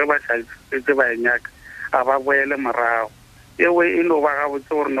gobane ge ba šaetse ba nyaka a ba boele morago ewe e no ba gabotse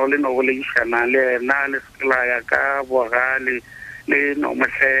gore no le no boleišana le ena le sekelaya ka bogale le no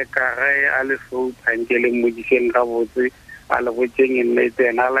mohleka ge a le southanke le mmodiseng gabotse a le botseng e nne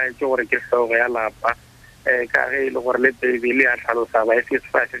tsena a laetse gore ke hlogo ya lapa ka ge e le gore le bebele a tlhalosa ba e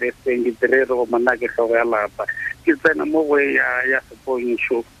sesefase le seng ke tsere re go monna ke hlogo ya lapa ke tsena mo go ya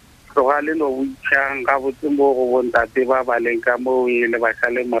sepontsho tloga le no boitšhang gabotse mo go bontate ba baleng ka moo e le ba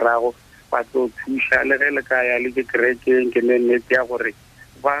šale morago ba tlo thuša le ge le ka ya le dikerekeng ke ne nnete ya gore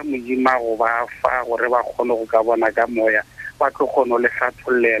ba modimo go ba fa gore ba kgone go ka bona ka moya ba tlo kgone le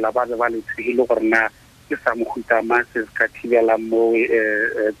hlatholela ba be ba le tshegile gore na ke sa mohutamang se se ka thibelang moo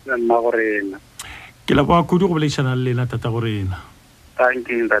nna gorena ke la ba kudu go boleišana le lena tata gorena thank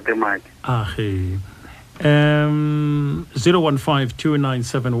you ntate maki age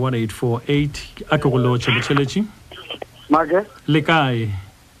 015297188 a ke go lotšha botšheletši make le kae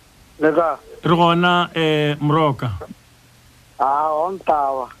le ka re gona moroka on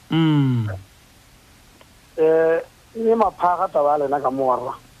taba ni maphaga taba lena ka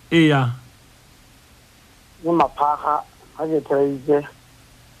morwa eya ni maphaga a ke treitse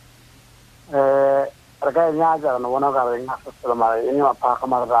re ka nyatsa no bona ka re nga se mara ni maphaga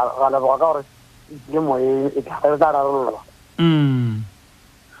mara ga le boka gore le moye e ka re ta rarolwa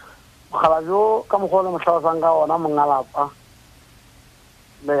khala jo ka mogolo motlhaosang ka ona mongalapa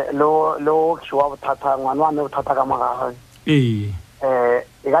lo khiwa bothata ngwana wa me bothata ka magagwe e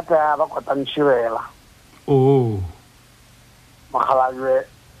ka tla ba kotantshiwela makhalajwe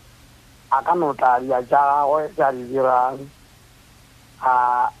a ka notla ya jago ya di dirang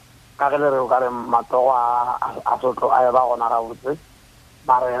ka ge le re o ka re matogo a sotlo a ba gona ga botse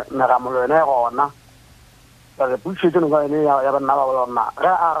mare megamolo ene gona re pušetse no ba ene ya banna ba bona ge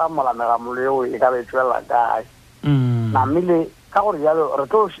a gamola megamolo eo e ka be tswela kae na mmile ka gore jalo re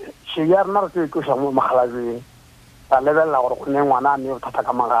tlo shea rena re tlo itloša mo makgalajweng ra lebelela gore go ne ngwana a mme bothata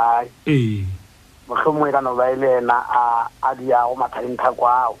ka magae mohlomongwe e ka no ba e le ena a diago mathadinthako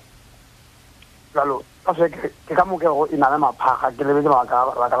ao jalo ka se ke ka moke go ina le maphaga ke lebetse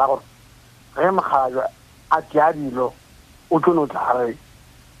mabaka la gore ge makgalajwa a tia dilo o tlo no tla re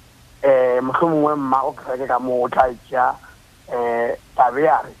mohlomongwe mma o kereke ka mo o tla tšea tabe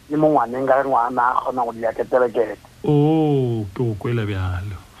ya re le mo ngwaneng ka ge ngwana a kgona go diaketelekete ke o kwela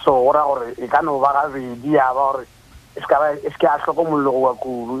bjalo so go ra gore e ka no ba gabedi ya ba gore e se a hlokomollo wa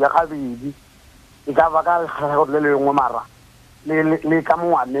kudu ya gabedi e ka ba ka le lengwe mara le ka mo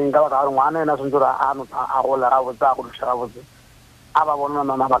ngwaneng ka baka gore ngwana ena tshwanetse gore a gole gabotse a godiša gabotse a ba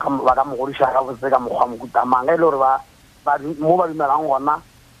bonanana ba ka mo godiša gabotse ka mokgwa mokutamang e le gore mo ba dumelang gona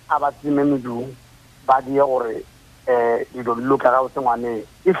a ba tsime medung ba die gore dilo di loka gabotse ngwaneng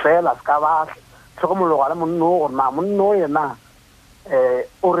e fela se ka ba tlhokomollo ga le monno gore na monno yena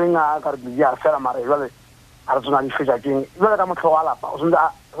o reng a ka re dia fela mare jwale a re tsona di fetša keng jwale ka motlhogo wa lapa o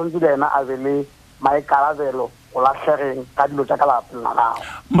tshwanetse le ena a be le maikarabelo go latlhegeng ka dilo tša ka lapeng la gago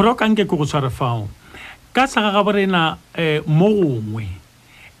morokanke ke go tshware fao ka saga ga borena mo gongwe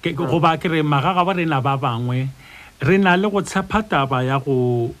goba ke re magaga borena ba bangwe re na le go tshepa taba ya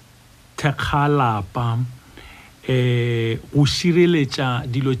go thekga lapa go šireletša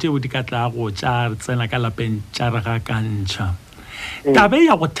dilo tšeo di ka tla go tša tsena ka lapeng tša re ga kantšha tabe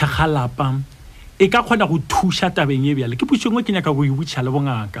ya go thekga lapa e ka kgona go thuša tabeng e bjale ke pušengwe ke nyaka go e botša le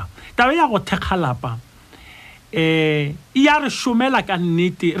bongaka tabe ya go thekga lapa ya re šomela ka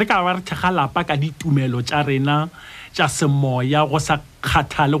nnete re ka ba re thekga lapa ka ditumelo tša rena tša semoya go sa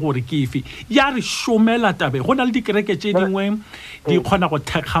kgathale gore ke efe ya re šomela tabe go na le dikereke tše dingwe di kgona go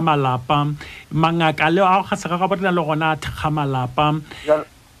thekga malapa mangaka le a ga se ga ba rena le gona a thekga malapa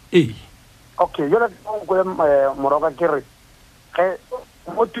okay jole go moroka ke re ge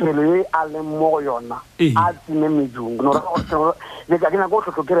mo tumelo e a le mo yona a tsime medung no le ka kena go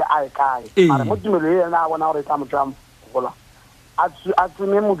tlhotlo ke re a e kae mara mo tumelo e na bona gore tsa motho gola a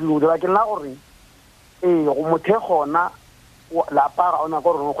tsime modung de ba ke nna gore go mothe gona la para ona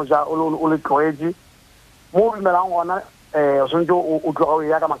go rona go ja o le tloetse mo dumelang gona o tloga o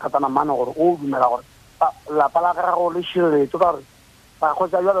ya ka makatana mano gore o dumela gore lapa la gago le šireletso ka gore ba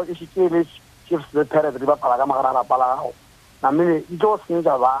kgotsa jalo ke šitše chiefs le parents di bapala ka magara lapa la gago namene di tlo go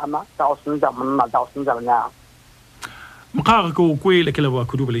senyetša bana tša go senyetša monna tša go senyetša lenyana mokgage ke o kwele ke leboa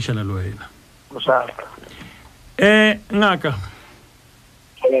kudu bolešana le wena ngaka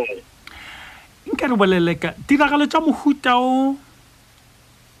nka re bolele ka tiragalo tša mohuta o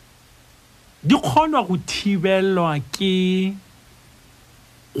di kgonwa go thibelwa ke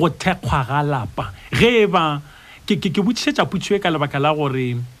go thekgwa ga lapa ge ba ke botšišetša putšo e ka lebaka la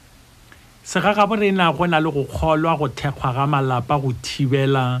gore segagabo rena go na le go kgolwa go thekgwa ga malapa go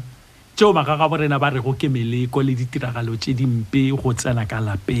thibela tšeo magagabo rena ba rego ke meleko le ditiragalo tše dimpe go tsena ka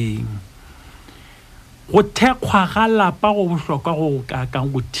lapeng go thekgwa ga lapa go bohlokwa go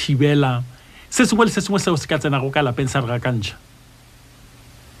kakang go thibela se sengwe le se sengwe seo se ka tsenago ka lapeng sa re ga kantšha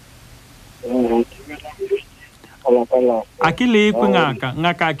a ke lekwe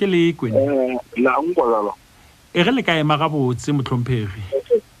ngaka a ke lekwe e ge le ka ema gabotse motlhomphegi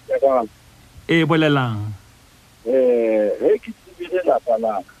bolelang ge ke tsebile lapa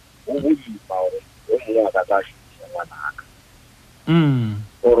laka o bodima gore o mongwe a ka ka šomiša ngwanaka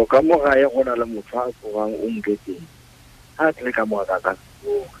gore ka mo gae go na le motho a tsogang o nketeng a tle ka mo a ka ka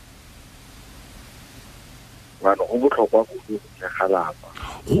seoga bano go botlhokwa kudu go thekga lapa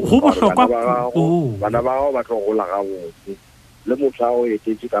go bohlokwa bana ba gago ba tlo gola gabotse le motho a go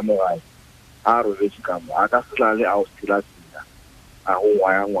etetse ka mo gae a robetse ka mo a ka selale a go sela a go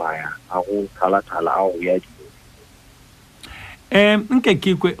ngwaya a go thala a go ya dilo nke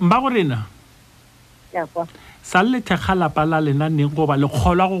kekwe mba go rena sa le thekga lapa la lena neng goba le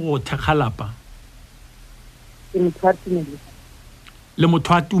kgolwa go thekga lapa le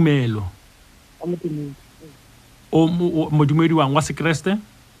motho a tumelo o modumedi wang wa sekreste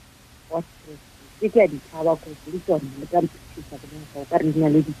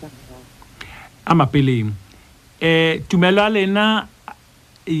a mapeleng tumelo a lena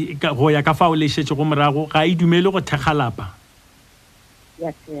go ya ka fa o lešetše go morago ga e dumele go thekga lapa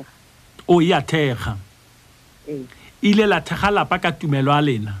o ya thekga ile la thekga lapa ka tumelo a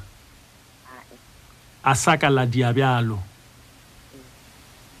lena a sa ka la diabjalo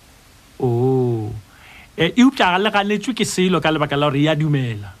e upša le ganetšwe ke selo ka lebaka la gore ya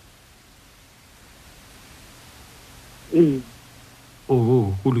dumela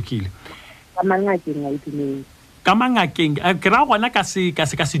go lokile ka mangakeng ke ra gona ka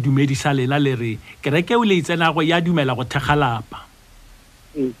se dumedi sa lena le re kereke o le itsenago ya dumela go thekga lapa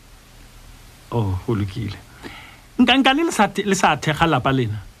go lokile nka le sa thekga lapa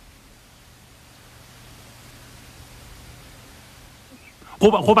lena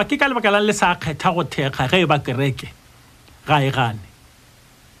goba ke ka lebaka la le sa kgetha go thekga ge e ba kereke ga e gane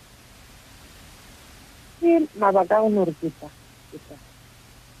ke mabaka a go no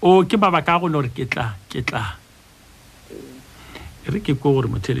re ke tla re ke ko gore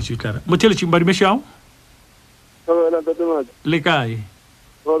motheletši badumešo ao le kae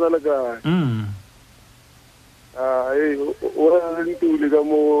o le ntule ka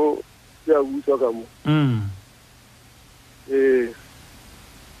mo ya butswa ka mo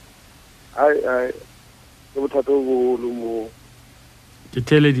ai ke bothata bo bolo mo ke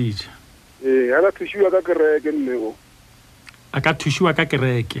theleditše a ka thušiwa ka kereke nneo a ka thušiwa ka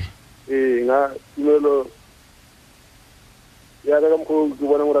kereke nga tumelo ya ka mokgwa ke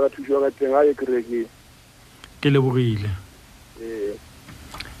bona gore a ka thušiwa ka teng a ye kereke ke lebogile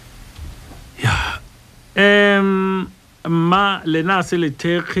mma lena se le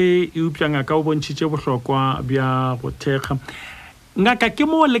thekge e upša ngaka o bontšhitše bohlokwa bja go thekga ngaka ke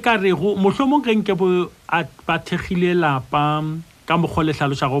mo le ka rego mohlomong ge nke ba thekgile lapa ka mokgwa le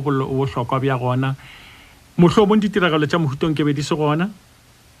hlalošago bohlokwa bja gona mohlomong ditiragalo tša mohutong ke be di se gona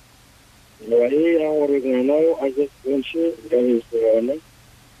ya gore ngwana o a se bontšhe ka se gona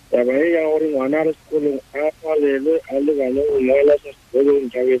taba e ya gore ngwana a re sekolong a palelwe a lebane go ngwala sa sekolong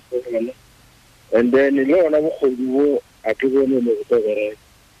tša be se gona and then le ona bokgodi bo a ke bone le go togereka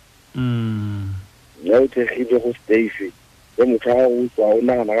ya o thekgile go stafe le motho a go tswa o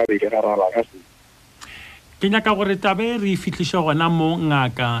nagana ka bedi garara ka se ke nyaka gore tabe re fitliše gona mo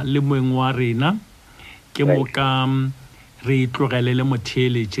ngaka le moeng wa rena ke mo ka re tlogele le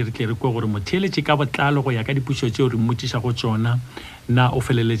motheeletše re tle re kwe gore motheeletše ka botlalo go ya ka dipušo tšeo re mmotšiša go tšona na o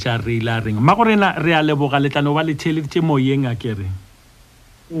feleletša re ile a reng mma gorena re a leboga letlano ba le theeleditše moyeng a kere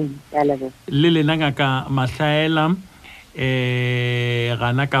le lena ngaka Mahlaela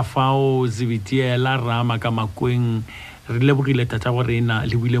gana ka fao Zebediela Rama ka Mankweng re lebogile tata go rena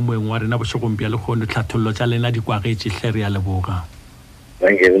le buile moeng wa rena bošegong bja lekgono tlhathollo tša lena di kwagetše hle re a leboga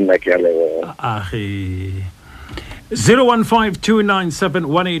nna ke a leboga age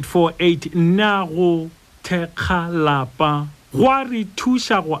 0152971848 nna go thekga lapa go a re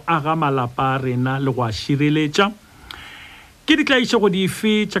thuša go aga malapa a rena le go a šireletša. Ke ditlaišo go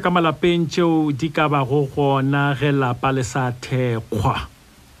dife tša ka malapeng tšeo di ka bago gona ge lapa le sa thekgwa.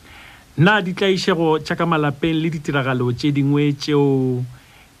 Na ditlaišego tša ka malapeng le ditiragalo tše dingwe tšeo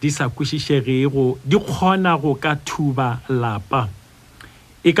di sa kwešišegego di kgona go ka thuba lapa.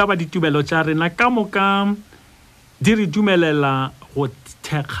 E ka ba ditumelo tša rena ka moka di re dumelela go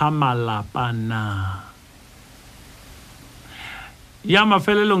thekga malapa na? Ya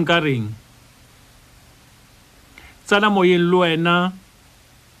mafelelong ka reng tsana moyeng le wena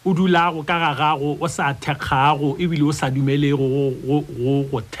o dulago ka gagago o sa thekgago ebile o sa dumelego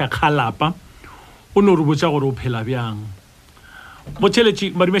go thekga lapa, o no re botša gore o phela bjang.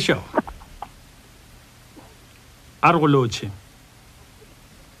 Motheletši madumešao a re go lotšhe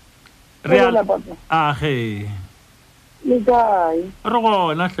age le kae re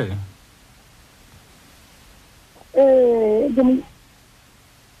gona hle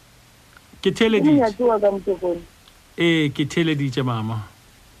ke theleditše ke theleditše mama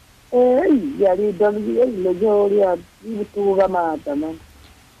ya di botoka mata man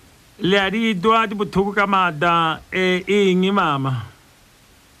le a di doa di bothoko ka mata eng mama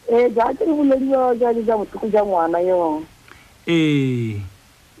ja ke bolediwa ja di bothoko ja ngwana yo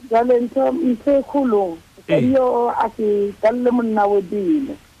jale ntse kholo yo a ke kalle monna o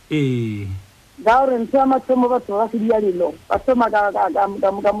dile ga re ntse ma tsomo ba tsoga se dia dilo ba tsoma ka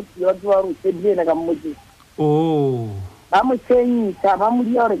motho yo tswa ru se bile ka mmoji ba mo tsenyi ka ba mo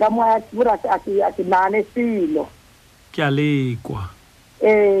dia re ka mo a tsura a ke nane silo ke a lekwa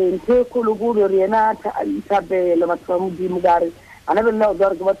ntse kholo go re ena thabela batho ba modimo gare ana be nna o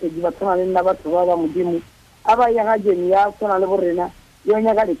gore ke batho ba tsona le nna batho ba modimo aba ya ga jeni ya tsona le borena yo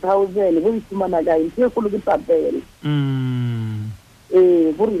nyaka di 1000 go itumana ga ntse kholo ke thabela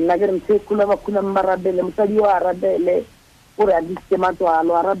buri nna ke ntse kholo ba khula marabele mosadi wa arabele gore a ditse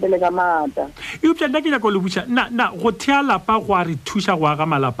matwalo arabele ka mata upša nna ke ya go le botša na go thea lapa go a re thuša go aga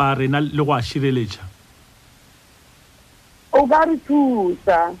malapa a rena le go a šireletša. O ka re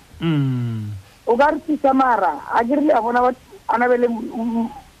thuša mara a ke re a bona ba anabele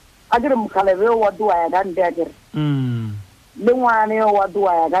a ke re mokgalebe wa dua ya ka nte a ke re le ngwane yo wa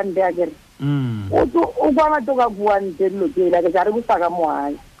dua ya ka nte a ke re o kwa matoka bua nte dilo tsela ke tša re bosa ka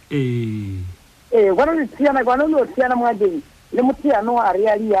moae gona le tshiana gona le tshiana mo ngakeng le mothiano a re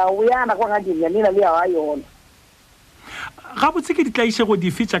ya dia o yana kwa ngakeng ya nela le ya wa yona ga botse ke ditlaišego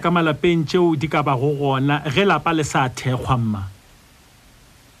dife tša ka malapeng tšeo di ka bago gona ge lapa le sa thekgwa mma.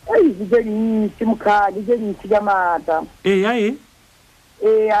 Di tše dintši mokgadi tše dintši ka mata a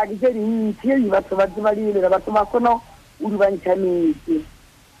di tše dintši e batho ba tsebalile batho ba kgona o di bantšha metsi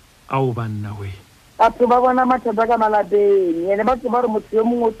ao banna we batho ba bona mathata ka malapeng ene batho ba re motho yo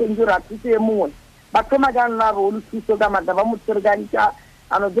mongwe o tsentse re a thuso e mongwe ba thoma ka nna rolo thuso ka mata ba motsere ka ntša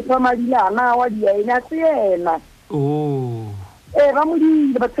ano ke thomadile ana wa dia ene a se ena ba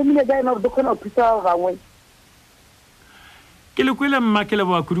modile ba thomile ka ena gore di kgona go thusa ba bangwe ke le kwele mma ke le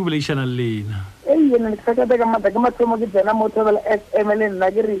boa kudu bolaišana le lena ene le kgakata ka mata ke mathomo ke tsena mo thobela SM le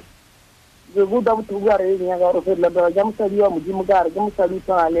nna ke re ke go da botho bua re nya ga re fela ba ja mosadi wa modimo ka re ke mosadi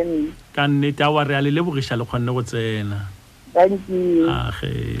tsana le nna ka nnete a wa re a le lebogiša le kgonne go tsena. thank you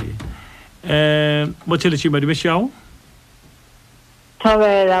motheletši madumešao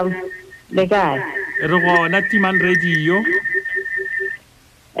thobela le kae re gona Timan Radio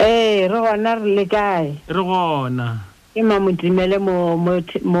re gona re le kae re gona ke mamotimele mo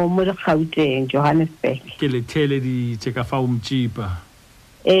Gauteng Johannesburg ke le theleditše ka fa o mtšipa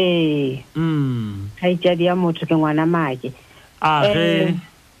ga itšadi ya motho ke ngwana make age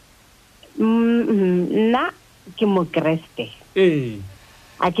nna ke mokreste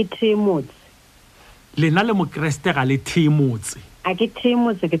a ke thee motse lena le mokreste ga le thee motse a ke thee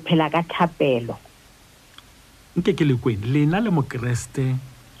motse ke phela ka thapelo nke ke le kwene lena le mokreste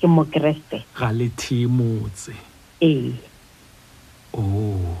ke mokreste ga le thee motse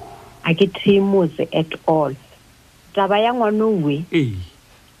a ke thee motse at all taba ya ngwanowe e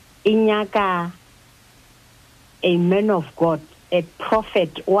nyaka a man of God, a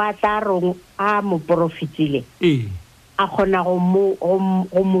prophet wa tla rong a mo profetile a kgona go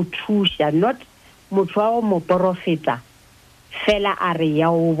mo thuša not motho wa go mo profeta fela a re ya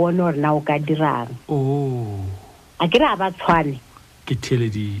o bone gore na o ka dirang a ke re a ba tshwane ke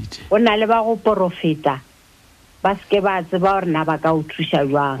theleditše o na le ba go profeta ba ske ba tseba gore na ba ka o thuša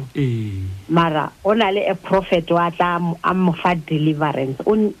jwang mara o na le a prophet wa tla a mo fa deliverance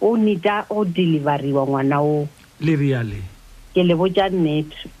o nida o deliveriwa ngwana o le riale ke le botša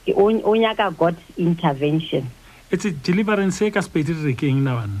nnete o nyaka God's intervention it's deliverance ka Sepedi re keng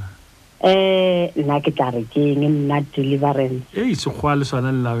na bana nna ke tla re keng nna deliverance sekgwa le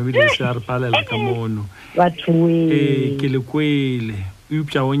swana le lawe di se re palela ka mono batho ke le kwele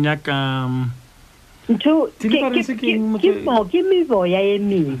upja o nyaka ntho ke mevoya e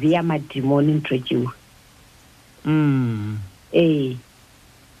mebe ya madimoni ntho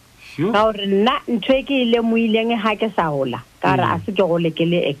ka gore nna ntho e ke ile moileng ga ke sa gola ka gore a se ke gole ke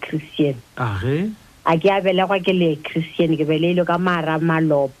le a Christian a ke a belegwa ke le Christian ke beleile ka mara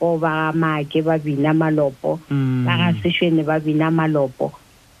malopo ba make ba bina malopo ba ga sešwene ba bina malopo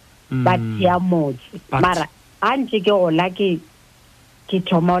ba tia motse mara a ntse ke gola ke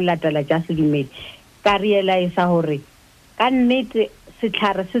thoma o latela tša sedumedi ka realize gore ka nnete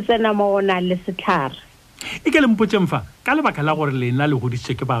setlhare se tsena mo gona le setlhare e ke le mpotse mfa ka lebaka la gore lena le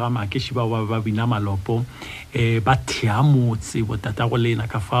goditse ke ba ga makeši ba bina malopo ba thea motse botata go lena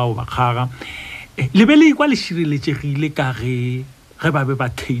ka fao ba kgaga le be le ikwa le šireletšegile ka ge ba be ba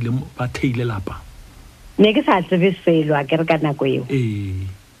theile lapa ne ke sa tsebe selo a ke re ka nako eo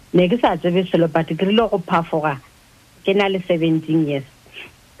ne ke sa tsebe selo but ke rile go phafoga ke na le 17 years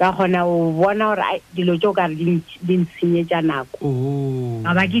ka gona o bona gore dilo tšo ka re di ntshenyetša nako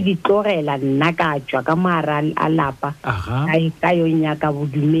ga ba ke di tlogela nna ka tswa ka mara a lapa ka yo nyaka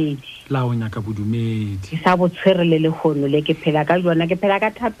bodumedi ke sa botshwere le lehono le ke phela ka jona ke phela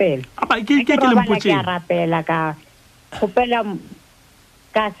ka thapela ke a rapela ka kgopela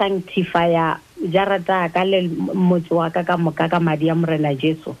ka sanctifier jarata ka le motse wa ka moka ka madi a morena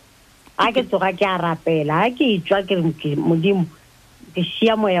Jesu a ke tsoga ke a rapela a ke itswa ke modimo ke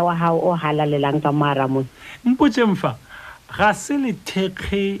šia moya wa hao o halalelang ka mara mo mpotse mfa ga se le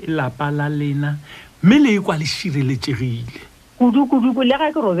thekge lapa la lena mme le ikwa le šireletšegile kudu le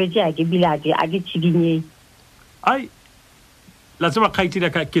ga ke robetse a ke bilate a ke tšhidinyeng ai la tseba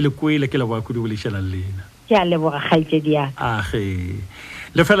kgaitsedi ka ke le kwele ke le boa kudu le šela lena ke a leboga kgaitsedi ya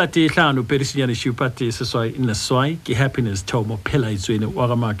le fela te hlano perisinyane shupate seswai neswai ke happiness tomo phela itswene wa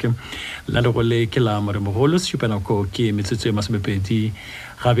ga make la le go le ke la more mogolo supana ko ke metsetse e masomepedi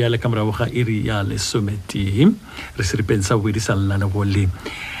ga bja le kamera boga iri ya lesometi re se re pensa bo di sala le go le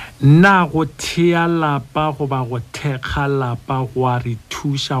na go thea lapa go ba go thekga lapa go a re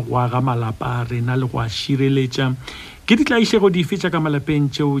thuša go aga malapa a rena le go a šireletša ke ditlaišego di fetša ka malapeng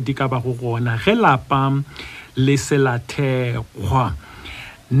tšeo di ka ba go gona ge lapa le se la thekgwa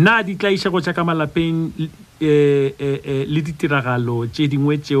na di tlaišego tša ka malapeng le ditiragalo tše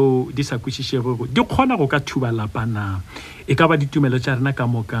dingwe tšeo di sa kwešišego di kgona go ka thuba lapa na e ka ba ditumelo tša rena ka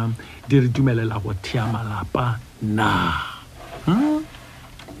moka di re dumelela go thea malapa na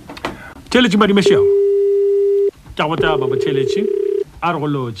theletše madimešeo tša go taba botheletše a re go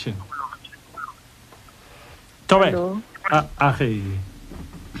lotšhe tobe age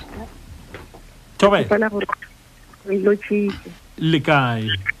tobe le kae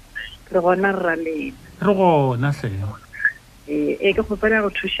re gona rralena re gona hle ke kgopela go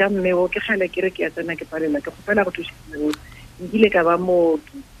thuša mmego ke gale ke re ke a tsena ke palela ke kgopela go thuša mmego nkile ka ba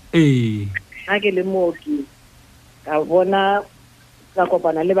mooki ga ke le mooki ka bona ka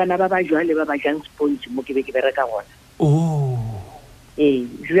kopana le bana ba ba jwale ba ba jang sponge mo ke be ke bereka gona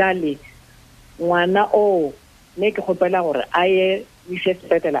jwale ngwana o ne ke kgopela gore a ye ise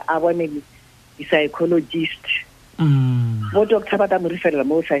sepetela a bone di-psychologist mo doctor ba ta mo referela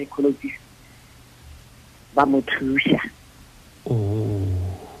mo psychologist ba mo thuša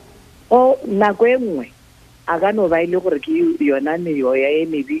nako e nngwe a ka no ba ile gore ke yona meyoya e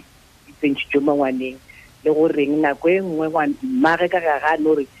mebe e tsentšitšwe mo ngwaneng le goreng nako e nngwe mmage ka ga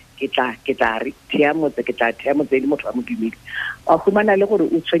no re ke tla thea motse e le motho wa modumedi wa fumana le gore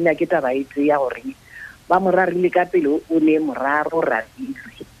o tshwenya ke taba e tse ya goreng ba mo rarile ka pele o ne moraro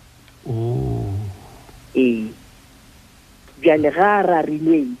rarilwe bjale ga a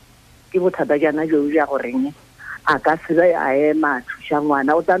rarilweng ke bothata jana jo ja goreng a ka sebe a ema thuša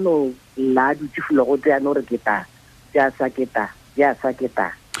ngwana o tla no la dutšefolo go teya no re keta ja sa keta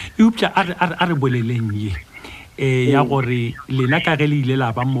eupša a re boleleng ye ya gore lena ka ge le ile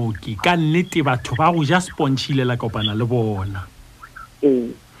la ba mooki ka nnete batho ba go ja sponge ile la kopana le bona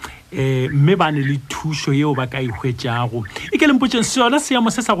mme ba ne le thušo yeo ba ka e hwetšago e ke lempotšeng sona seemo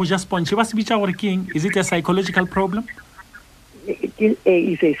se sa go ja sponge ba se bitša gore ke eng is it a psychological problem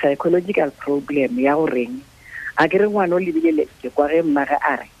is a psychological problem ya goreng a ke re ngwana o lebile ke kwa ge mmage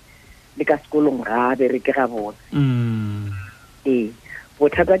a re le ka sekolong ga a bereke ga botse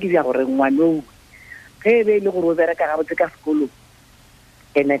bothata ke bja gore ngwaneo ge e be e le gore o bereka ga botse ka sekolong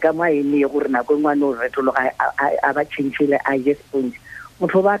ene ka maene ye gore nako ngwane o retologa a ba tšhentšhile a je sponge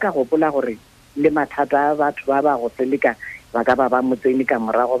motho ba ka gopola gore le mathata a batho ba ba go seleka ba ka ba motseni ka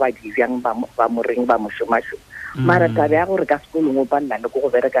morago ba dijang ba moreng ba moshomasho mara tabe ya gore ka sekolong o panna le go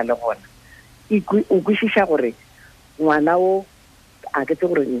bereka le gona o kwishisha gore ngwana o a ke tse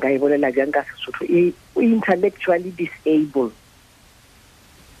gore nka e bolela jang ka Sesotho o intellectually disabled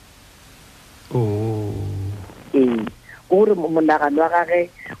gore monagano wa gage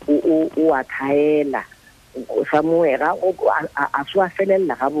o a thaela o sa moega a swa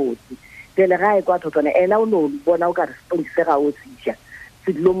felela ga botse tele ga e kwa thotsona ena o no bona o ka response ga o tsisha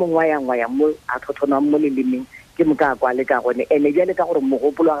se dilo mongwa ya mo a thotsona mo lelemeng ke moka kwa le ka gone ene jale ka gore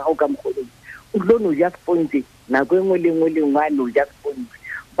mogopolo ga o ka mogolo o tlo no just point na go engwe le ngwa no just point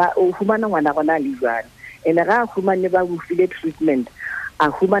ba o humana ngwana gona le jwana ene ga humane ba mo file treatment a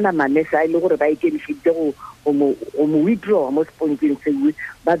humana manesa ile gore ba ikenefitse go mo withdraw mo sponting se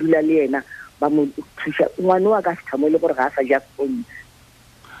ba dula le ena ba mo thusa ngwana wa ka se le gore ga sa just point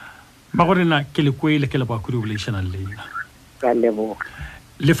ba gore na ke le kwele ke le ba ku relational le ka lebo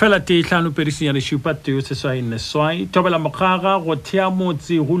le fela te tlhano perisi ya leshupa teo se swai ne swai tobela mogaga go thea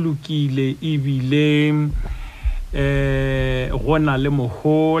motse go lokile ebile gona le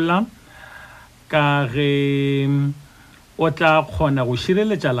mohola ka ge o tla kgona go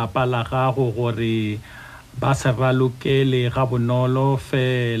šireletša lapa la gago gore ba se ralokele ga bonolo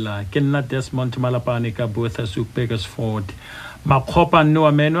fela ke nna Desmond Malapane ka Botha Begersford makgopa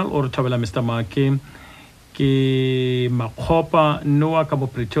Noah Manuel o re thobela Mr. Marke ke makgopa Noah ka mo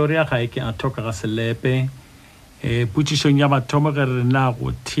Pretoria ga ke a thoka ga selepe putsishong ya mathomo ge re na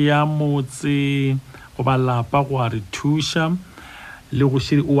go thea motse go ba lapa go a re thuša le go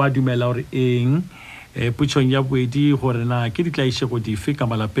širi o a dumela gore eng putsong ya boedi gore na ke ditlaiše go dife ka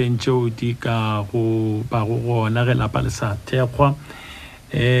malapeng tšeo di ka go ba go gona ge lapa le sa thekgwa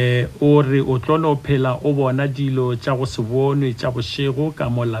o re o tlono phela o bona dilo tša go se bonwe tša bošego ka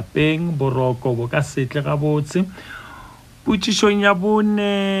mo lapeng boroko bo ka setle gabotse putsishong ya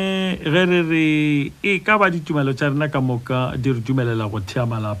bone ge re re e ka ba ditumelo tša rena ka moka di re dumelela go thea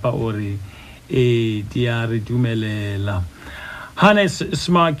malapa o re di a re dumelela Hannes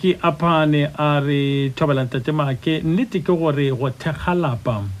Smaki apane a re thobela ntate Make nnete ke gore go thekga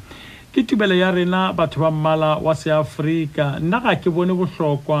lapa ke tumelo ya rena batho ba mmala wa se Afrika nna ga ke bone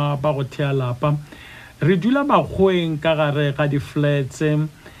bohlokwa ba go thea lapa re dula Mankweng ka gare ga di-flats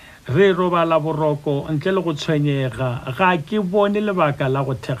re robala boroko ntle le go tshwenyega ga ke bone lebaka la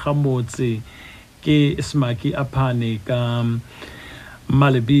go thekga motse ke Smaki apane ka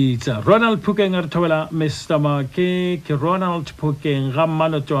Malebitsa Ronald Pukeng re thobela Mr. Make ke Ronald Pukeng ga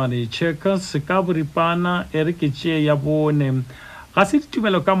Mmanotwane Checkers ka boripana e re ke tšee ya bone ga se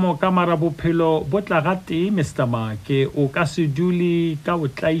ditumelo ka moka mara bophelo bo tla ga tee Mr. Make o ka se dule ka o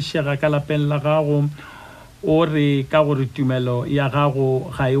tlaišega ka lapeng la gago o re ka gore tumelo ya gago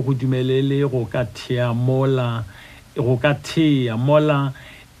ga e go dumelele go ka thea mola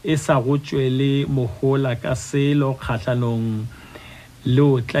e sa go tšwele mohola ka selo kgatlhanong le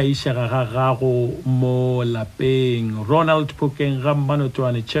o tlaišega ga gago mo lapeng Ronald Pukeng ga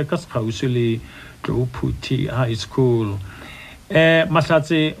Mmanotwane Checkers kgausi le Tlouphuti High School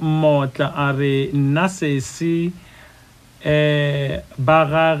mahlatse motla a re nna sesi ba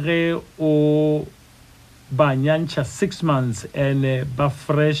gage o ba nyantšha 6 months and ba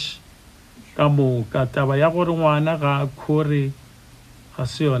fresh ka moka taba ya gore ngwana ga khore ga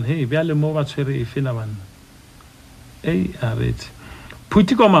se yone hey bjale mo ba tshwere efe na bana a rete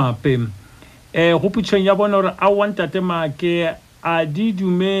Phuti ko mape go putšong ya bona gore a wantate Make a di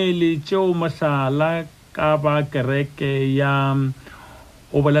dumele tšeo mohlala ka ba kereke ya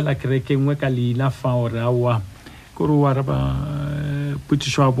o bolela kereke nngwe ka leina fa gore awa kore wa re ba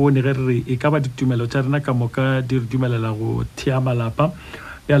putšišo a bone ge re e ka ba ditumelo tša rena ka moka di re dumelela go thea malapa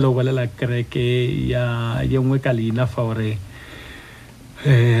bjale o bolela kereke ya ye nngwe ka leina fa gore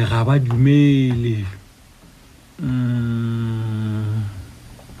ga ba dumele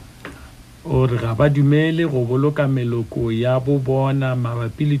o re ga ba dumele go boloka meloko ya bo bona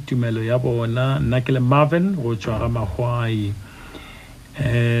mabapi le tumelo ya bona nna ke le Marvin go tšwa ga Magwai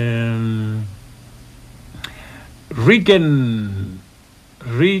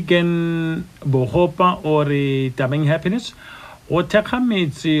Regan Bogopa o re tabeng happiness go thekga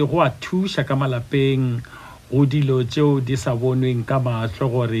metse go a thuša ka malapeng go dilo tšeo di sa bonweng ka mahlo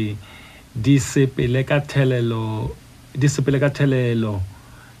gore di sepele ka thelelo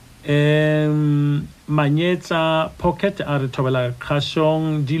Manyetsa Pocket a re thobela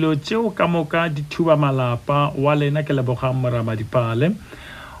kgašong dilo tšeo ka moka di thuba malapa wa lena ke leboga Moramadipale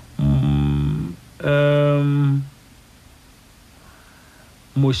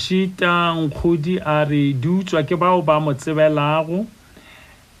Moshita Nkgodi a re dutswa ke bao ba mo tsebelago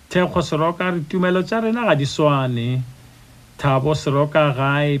Thekgo Seroka re tumelo tša rena ga di swane Thabo Seroka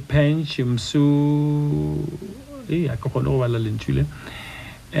Gai Pench Msu a ka kgone go bala lentshule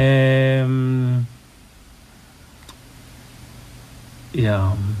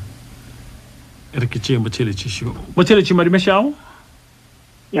ya re ke tšee motheletši šo motheletši madimešao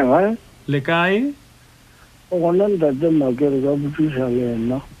ya le kae o gona ntate makere ka botšiša le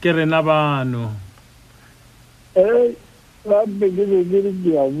ena ke rena bano gape ke be ke re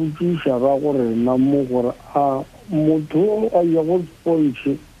ke a botšiša ba gore na mo gore a motho a ya go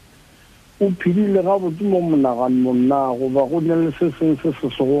sponge o phedile gabotse mo monaganong na goba go ne le se seng se se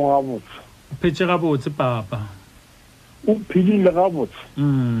sego gabotse o phetse gabotse papa o phedile gabotse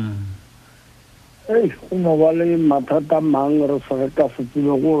go no ba le mathata mang re se ka se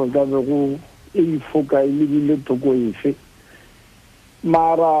tsebe gore ka be go ifoka e lebile thoko efe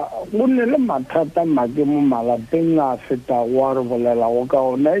mara go ne le mathata make mo malapeng a feta go a re bolelago ka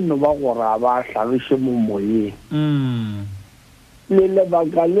ona e no ba gore a ba hlagiše mo moyeng le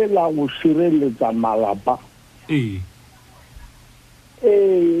lebaka le la go šireletsa malapa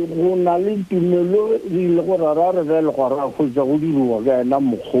go na le tumelo di le gore ra re be le gore a khotsa go diriwa ka ena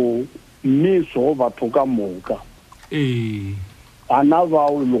mokgwa mme so batho ka moka bana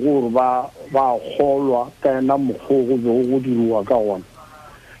bao le gore ba kgolwa ka ena mokgwa go be go diriwa ka gona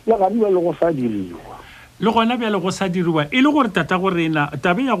le ga le go sa diriwa le gona bjale go sa diriwa e le gore tata go rena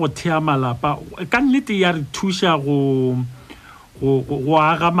tabe ya go thea malapa ka nnete ya re thuša go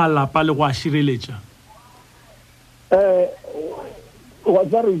aga malapa le go a šireletša wa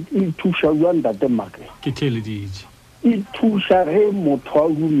tsare e thuša jwa ntate make ke theleditše e thuša ge motho a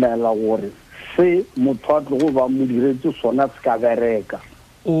dumela gore se motho a tlo go ba mo diretse sona se ka bereka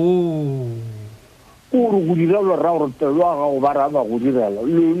gore go direlwa ra gore pelo a gago ba ra ba go direla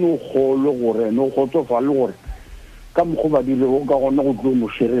le no kgolo gore no kgotsofa le gore ka mokgwa ba dirego ka gona go tlo mo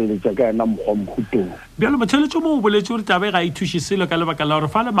šireletša ka ena mokgwa mokhutong bjalo motheletšo mo o boletse gore tabe ga e thuše selo ka lebaka la gore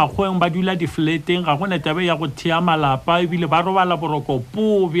fa le makgweng ba dula difleteng ga gona tabe ya go thea malapa ebile ba robala boroko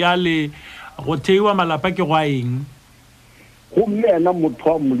po bjale go theiwa malapa ke go a eng gomme ena motho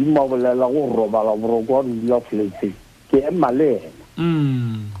wa modimo a bolela go robala boroko wa dula fleteng ke ema le ena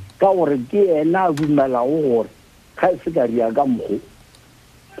ka gore ke ena a dumelago gore ga e se ka ria ka mokgwa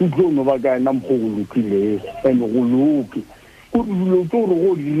ke tlo no ba ka ena mokgwa go lokilego ande go loke o dilo ke gore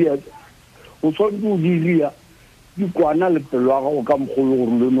go diria o tshwanetse o diria dikwana le pelo ya gago ka mokgwa le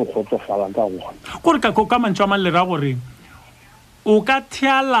gore le no kgotsofala ka gona gore ka mantswe a mang le ra gore o ka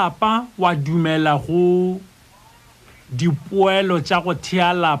thea lapa wa dumela go dipoelo tša go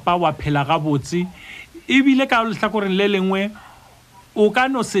thea lapa wa phela gabotse ebile ka lehlakoreng le lengwe o ka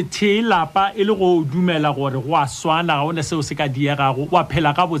no se thee lapa e le go dumela gore go a swana ga one seo se ka diegago wa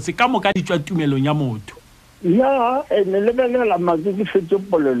phela gabotse ka moka di tšwa tumelong ya motho ya ene lebelela make ke fetse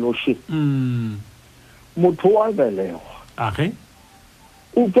poleloše motho wa belegwa age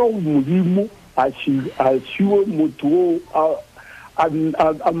o tswa go modimo a šiwe motho o a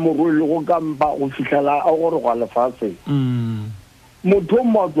morwele go kampa go fitlhela a gore go a lefatsheng motho o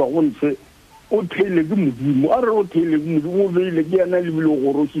mo a tswa go ntshe o theile ke modimo a re o theile ke modimo o beile ke yana lebile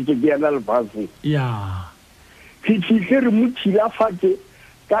go rositse ke yana lefatsheng ke fitlhe re mo tšhilafatse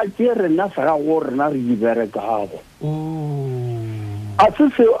ka ke rena sa ga go rena re di berekago a se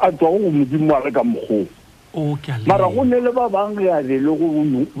seo a tswa go modimo a le ka mokgwa mara go ne le ba bangwe a le go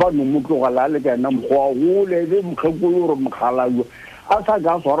ba no motlogala le ka ena mokgwa go le be mokgekolo gore mokgalayo a sa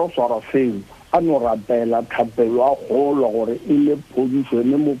ka swara feo a no rapela thapelo a kgolwa gore e le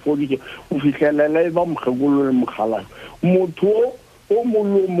position mo position o fitlhelela e ba mokgekolo le mokgalayo motho o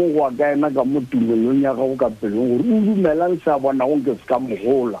molomo wa ka ena ka mo tumelong ya gago ka pelong gore o dumelang se a bona go nke se ka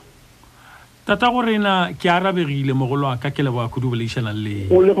mogola tata go rena ke arabegile mogolo wa ka ke leboa kudu bolaišanang le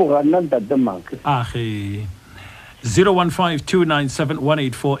o le go ganna ntate make age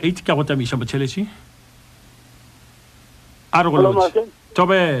 0152971848 ka go tamiša motheletši a re go lotse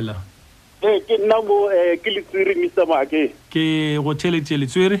tobela ke nna mo ke letswiri Mr. Make ke go theletše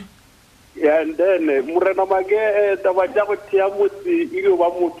letswiri and then morena Make taba tša go thea motse e le ba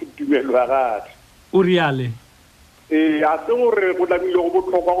motho tumelo ya gage o riale a se gore go namile go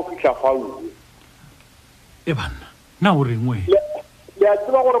botlhokwa go fitlha fao e banna na o rengwe le a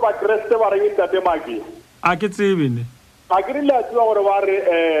tseba gore ba kreste ba reng ntate Make a ke tsebene a ke re le a tseba gore ba re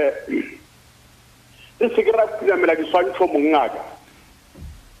se se ke ra pinamela diswantšho mongaka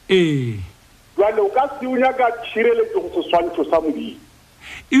jwale o ka se o nyaka tšhireletso go seswantšho sa modimo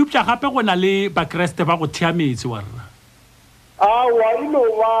e upša gape go na le bakreste ba go thea metse wa rra awa e no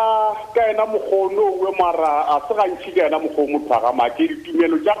ba ka ena mokgono we mara a se gantši ka ena mokgwa motho a ga Make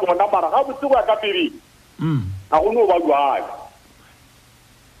ditumelo tša gona mara ga botse go ya ka pedi ga go no ba jwalo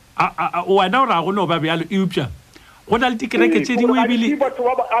wena gore ga go no ba bjalo e upša go na le dikereke tse dingwe ebile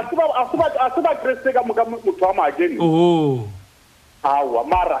a se ba kreste ka moka motho wa maakene awa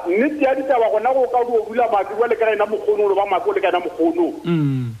mara nnete ya ditaba gona go ka go bula madi wa le ka ena mogolo le ba mako le ka ena mogolo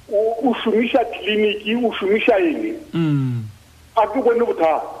o shumisha kliniki o shumisha ene a ke go ne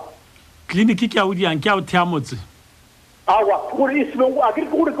bothata kliniki ke a o diang ke a o thea motse awa gore e selo a ke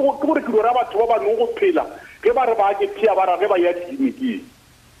gore ke ra batho ba ba no go phela ke ba re ba ke thea ba ra ge ba ya kliniki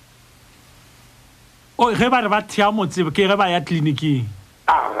o ge ba re ba thea motse ke ge ba ya kliniki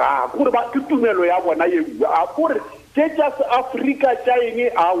gore ba tumelo ya bona ye a gore ke just Africa chaine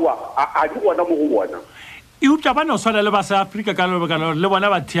awa a di bona mo go bona e utla bana o swala le ba sa Africa ka le bona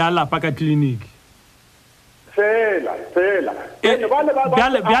ba thea Lapa ka clinic fela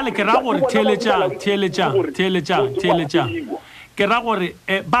bjale ke ra gore theeletša ke ra gore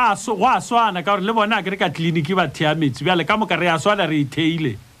ba go a swana ka gore le bona ke re ka clinic ba thea metsi bjale ka moka re a swana re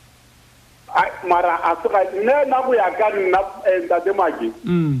itheile mara a se ga nne na go ya ka nna ntate maki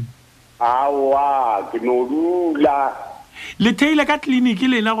awa ke no dula le theile ka clinic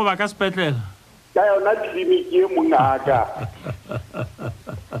le na go ba ka sepetlele ka yona clinic e mongaka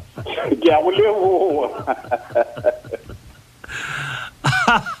ke a go leboa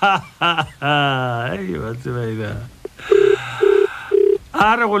ai wa tseba ida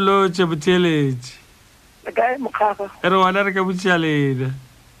are go lotse botheletše ka mokgaga re wala re ka botšalena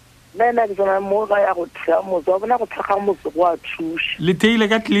nna ke tsona mo ga ya go thea motse wa bona go thega motse go a thuša le theile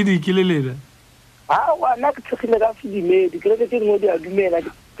ka clinic le lena wa nna ke thegile ka sedimedi ke reke tse dingwe di a dumela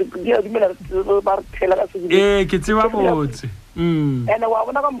ba re thela ka sedimedi ke tseba botse ene wa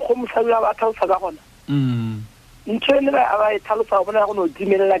bona ka mokgwa mosadi a tlhalosa ka gona ntho ene ba e tlhalosa wa bona ya go no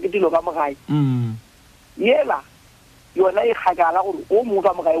dimelela ke dilo ka mogae yela yona e kgakala gore o mongwe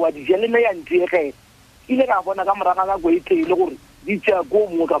ka mogae wa dija le nna ya ntiegela ile ka bona ka moraga ka go e theile gore di tšea ko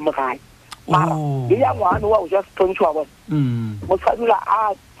mo ka mogae mara le ya ngwane wa go ja setontšhe wa bona mosadula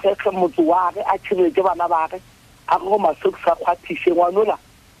a thekge motse wa ge a tšhireletse bana ba ge a go masokis a kgwathiše ngwanola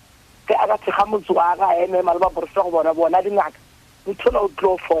ke a ka thekga motse wa ge a emema le ba borisa go bona dingaka mothola o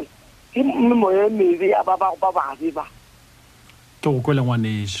tlo fola ke memoya e mebe ya ba babe ba ke go kwele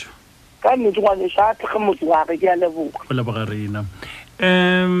ngwanešo ka nnete ngwanešo a thekge motse wa ge ke a leboga go leboga rena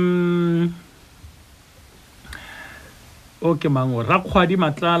okay mango rakgwadi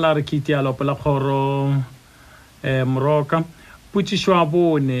matlala re ke tia lopola kgoro moroka potšišo a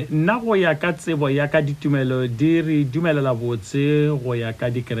bone nna go ya ka tsebo ya ka ditumelo di re dumelela botse go ya ka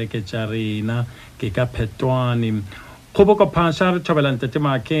dikereke tša rena ke ka phetwane kgoboko phasha re thobela ntate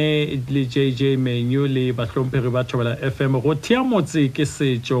make le JJ Menyu le bahlomphegi ba thobela FM go thea motse ke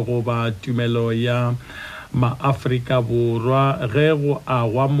setšo go ba tumelo ya maAfrika borwa ge go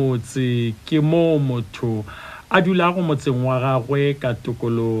agwa motse ke mo motho a dulago motseng wa gagwe ka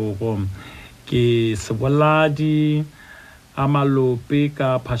tokologo ke seboladi a malope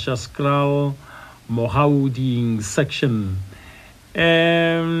ka Pasha Skral Mohauding section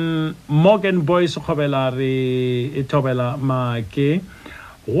Morgan Boys kgobela re etobela make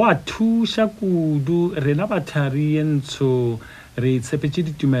go a thuša kudu rena bathari entsho re tshepetše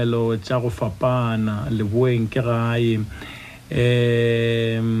ditumelo tša go fapana leboeng ke gae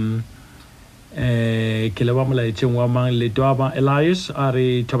ke le ba molaetšeng wa mang le Dwaba Elias a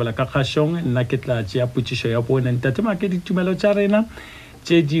re thobela ka kgašong nna ke tla tšea potšišo ya bone ntate make ditumelo tša rena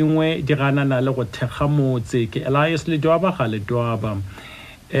tše dingwe di ganana le go thekga motse ke Elias le Dwaba ga le Dwaba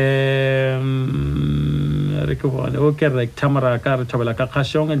re ke bone o ke re tamara ka re thobela ka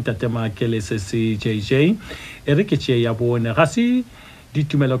kgašong ntate make le se JJ e re ke tšea ya bone ga se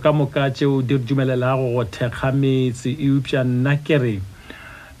ditumelo ka moka tšeo di dumelelago go thekga metse e upša nna ke re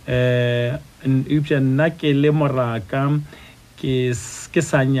upša nna ke le moraka ke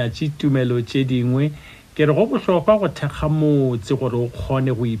sa nyatše tumelo tše dingwe ke re go bohlokwa go thekga motse gore o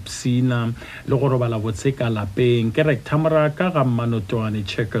kgone go ipsina le go robala botse ka lapeng ke rekta moraka ga mmanotwane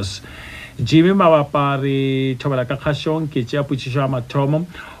checkers Jimmy Mabapare thobela ka kgašong ke tšea potšišo ya mathomo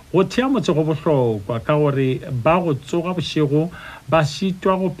go thea motse go bohlokwa ka gore ba go tsoga bošego ba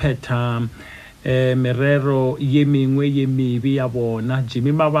šitwa go phetha merero ye mengwe ye mebe ya bona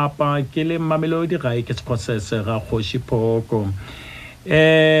Jimmy Mabapa ke le Mamelodi gae ke sekgosese ga kgoši phoko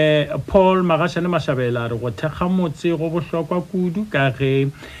Paul Magashane Mashabela re go thekga motse go bohlokwa kudu ka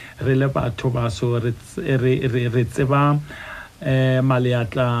ge re le batho ba so re tseba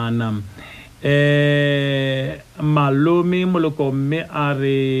maleatlana malome molokomme a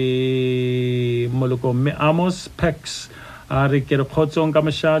re molokomme Amos Pex a re ke re kgotsong ka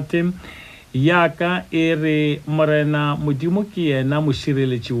mošate yaka e re morena modimo ke yena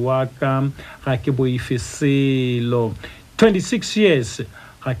mošireletši wa ka ga ke boife selo 26 years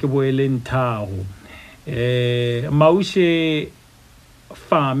ga ke boele nthago Maushe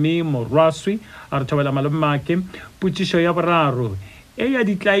fami morwaswi a re thobela malomake putsišo ya boraro e ya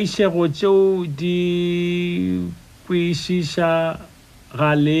ditlaišego tšeo di kwešiša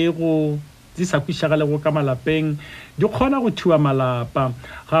galego di sa kwišagalego ka malapeng di kgona go thua malapa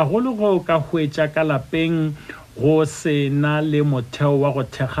gagolo go ka hwetša ka lapeng go sena le motheo wa go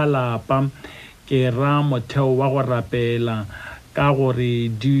thekga lapa ke ra motheo wa go rapela ka gore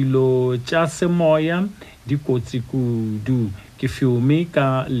dilo tša semoya di kotsi kudu ke fiume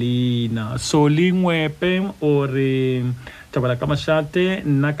ka leina so lengwepe o re tabala ka mašate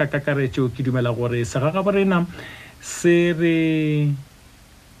nna ka kakaretšo ke dumela gore segaga borena se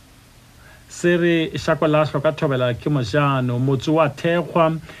re šakolahlwa ka thobela ke mojano motse wa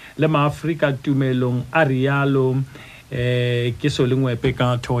thekgwa le maafrika tumelong a rialo ke so lengwepe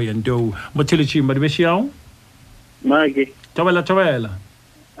ka thoyendou motheletšing badibešo yao Mage thobela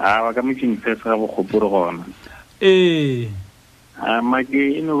wa ka motšing pesa ga bokgopore gona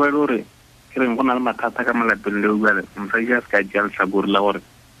mage eno ba lore ke reng go na le mathata ka malapeng leo bjale mosadi a se ka tšea letlhakore la gore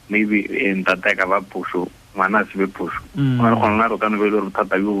maybe ntata ka ba phoso ngwana a se be phoso go na le gona re ka no be le gore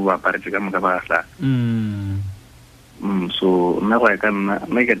bothata jo bo baparetse ka moka ba tlhaga so nna go ya ka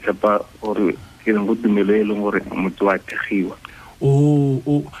nna ke tshepa gore ke reng go tumelo e leng gore motse wa thegiwa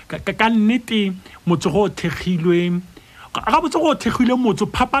ka nnete motse go thegilwe ga botse go thegilwe motse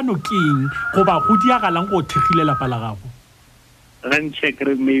phapano keng goba go diagalang go thegile lapa la gago rantšhe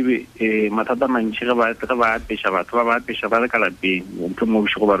kere maybe mathata mantšhi ge ba apeša batho ba apeša ba le ka lapeng ntho mo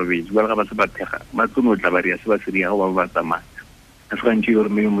bošego ba robedi ba le ga ba se ba thega ba tsono o tla ba ria se ba se riago ba tsamaya a se gantši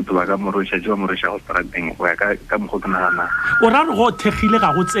gore maybe motho ba ka moroša go strateng go ya ka mokgo ke naganang o ra re go thegile ga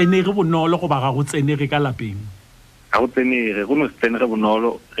go tsenege bonolo goba ga go tsenege ka lapeng ga go tsenege go no se tsenege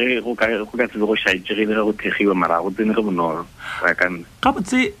bonolo ge go ka tsebe go šaetšegile ge go thegiwe mara ga go tsenege bonolo go ya ka nna ka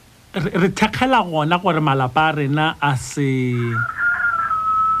botse re thekgela gona gore malapa a rena a se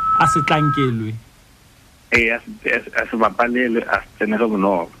tlankelwe a se bapalele a se tsenege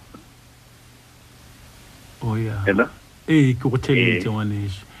bonolo ke go theletše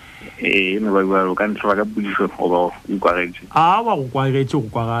ngwanešo ene ba bua ka ntlha ba ka pudišo goba o ikwagetše wa go kwagetše go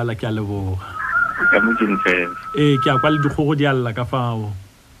kwagala ke a leboga ka motšeng fela ke a kwa le dikgogo di a lla ka fao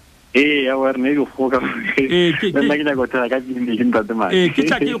ya wa rene dikgogo ka nna ke nyaka go thega ka tsindi ke ntate mane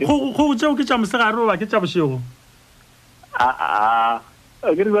kgogo tšeo ke tša mosegare oba ke tša bošego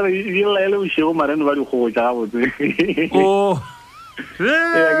ke re bale di laele bošego mareno ba dikgogo tša gabotse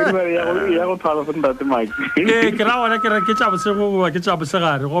ya go thwala go ntate maki ke ra gona ke re ke tša bosego goba ke tša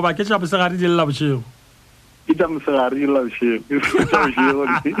bosegare goba ke tša bosegare di lela bošego ke tša mosegare di lela bošego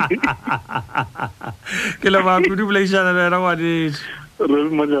ke leba kudu bolaišana le wena ngwanešo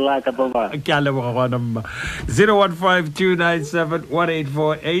ke a leboga gona mma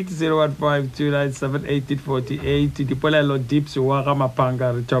 0152971848 dipolelo dips wa ga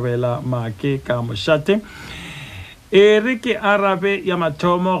mapanga re thobela make ka mošate re ke arabe ya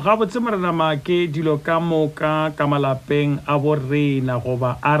mathomo ga botse morena make dilo ka moka ka malapeng a bo rena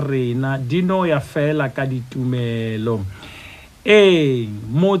goba a rena dino ya fela ka ditumelo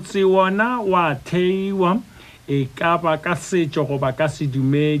motse wona wa theiwa e ka ba ka setšo goba ka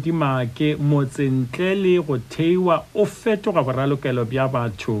sedumedi make motsentle le go theiwa o fetoga boralokelo bja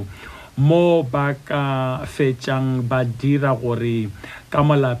batho mo ba ka fetšang ba dira gore ka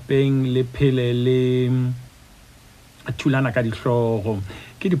molapeng le phele le thulana ka dihlogo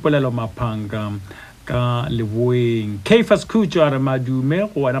ke dipolelo maphanga ka leboeng Kefas Khutjo a re madume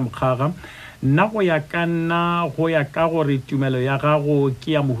go wena mokgaga nna go ya ka nna go ya ka gore tumelo ya gago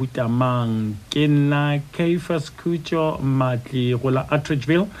ke ya mohuta mang ke nna Kefas Khutjo matli go la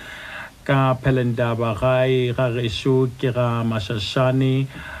Atteridgeville ka Pelendaba gae ga gešo ke ga Mashashane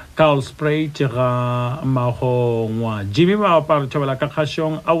Carlsprate ga Mahongwa Jimmy Maaparo thobela ka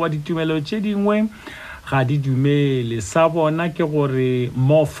kgašong a wa ditumelo tše dingwe ga di dumele sa bona ke gore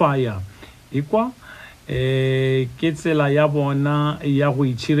more fire ikwa ke tsela ya bona ya go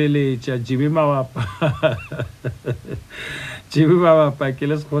itšhireletša Jimmy Mabapa ke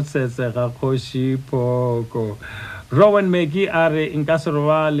le sekgotsetse ga kgoši poko Rowan Maggie a re nka se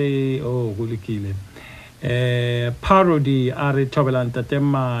robale go lekile parody a re thobela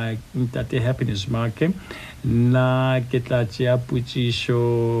ntate happiness make nna ke tla tšea potšišo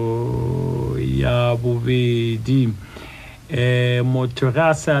ya bobedi motho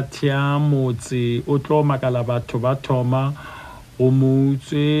ga a sa thea motse o tlo makala batho ba thoma go mo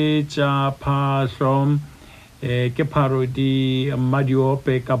utswetša phahlo ke parody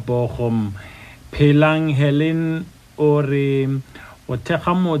Madiope ka Bogom Phelang Helen o re go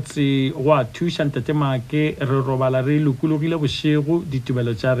thekga motse go a thuša ntate make re robala re lokologile bošego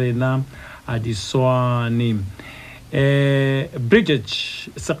ditumelo tša rena a di swane. Bridget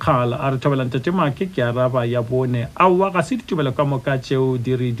Sekhala a re thobela ntate make ke araba ya bone aowa ga se ditumelo ka moka tšeo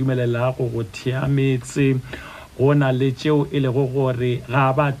di re dumelela go Diagametse go na le tšeo e lego gore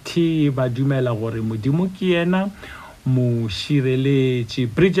ga ba ba dumela gore modimo ke yena mošireletši.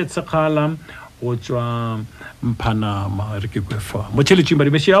 Bridget Sekhala go tšwa Mphanama re ke kwefa motšheletšing ba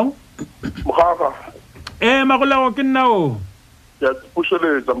dimešeao Mokgaga magolego ke nna o ya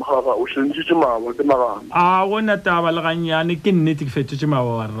pušeletša Mokgaga o šentšitše mawa ke nagana a gona taba le gannyane ke nnete ke fetotše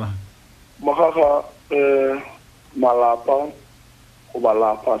mawa warra Mokgaga malapa goba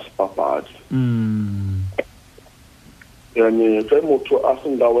lapa sepapadi yani ge motho a se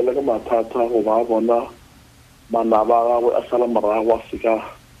ndawele ke mathata goba a bona manaba a gagwe a sala morago a seka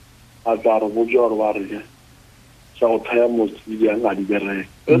a tla re botse gore ba re sa go thaya motse yang a di bereke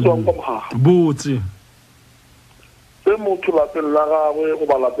e tswang kwa Mokgaga botse se motho lapeng la gagwe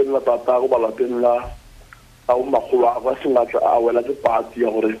goba lapeng la tata goba lapeng la ao magolo a ba sengatla a wela ke pati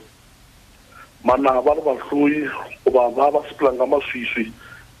ya gore manaba le bahloi goba ba sepelang ka maswiswi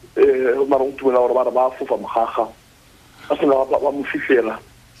mara go tumela gore ba re ba fofa Mokgaga a sena ba mo fihlela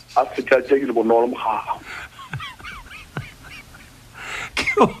a seka tša ke le bonolo Mokgaga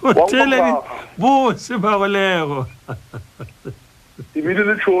telele bose magolego ebile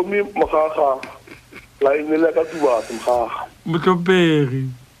le tšhomi Mokgaga la inele ka tubase Mokgaga motlhopegi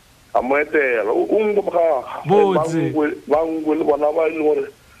a moetela o ngo Mokgaga botse bangwe le bona ba ile gore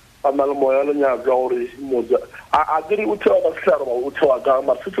a na le moya le nyaka gore motse a dire o thewa ka sehlare ba o thewa ka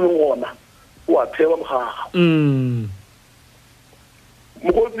mara se tseleng gona o a thewa Mokgaga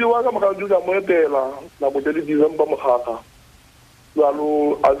mokgotsi wa ka Mokgaga ka moetela nako tše di December Mokgaga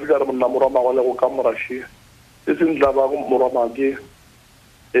jalo a se ka re monna morwa magolego ka morašhe e se ntla ba morwa make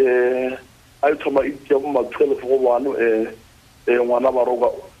a ithoma itia bo ma-12 go bano ngwana baroka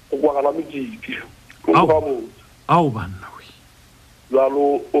o kwagala mekiti o ga botse ao banna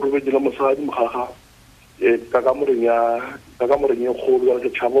jalo o robetsele mosadi Mokgaga ka ka moreng e kgolo jalo ke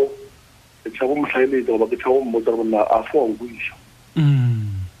tšhabo mohlaeletša goba ke tšhabo mmotsa re bonna a fo wa nkuiša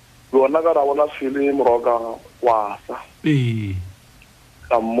yona ka ra bona sele moroka wa sa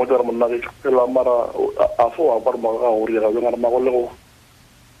ka mmotsa re monna ke tlhela mara a fo wa kwa re magaga gore ga bengare magolego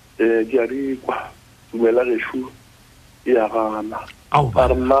ke a dikwa tumela gešo e ya gana a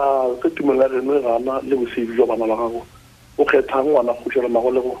re nna ke tumela geno e gana le bosebi jwa bana ba gago o kgethang ngwana kgošela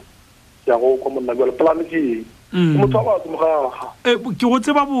magolego ya go kwa monna bjale polane ke eng motho wa batho Mokgaga ke go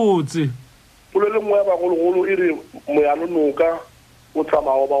tseba botse polelo nngwe ya bagologolo e re moyanonoka o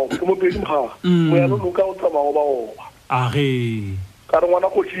tsamao ba oba ke mopedi Mokgaga moyanonoka o tsamao ba oba age ka re ngwana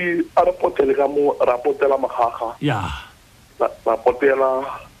kgoši a re potele ka mo ra potela Mokgaga ya ra potela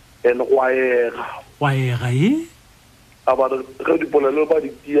ene go aega a ba re dipolelo ba di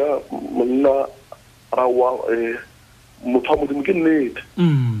tia monna ra wa motho wa modimo ke nnete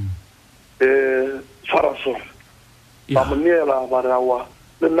tshwaraso ba mo neela ba re awa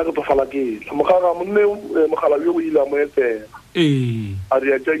le nna ke tofala kela Mokgaga monne mogala yo o ile a mo etela a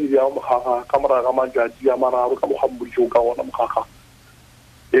re a tšaki ya Mokgaga ka moraga ga matšatši a mararo ka mogamoditšeo ka gona Mokgaga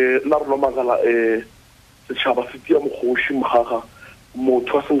nna re lo makala setšhaba se tia mokgoši Mokgaga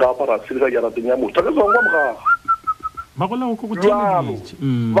motho a senga apara tshele ka jarateng ya motho a ke tswang kwa Mokgaga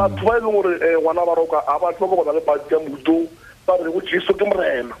batho ba e leng gore ngwana baroka a ba tlo go bona le pati ya moto ba re go Jesu ke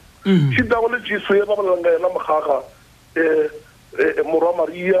morena šitago le Jesu ye ba bolelang ka yena Mokgaga morwa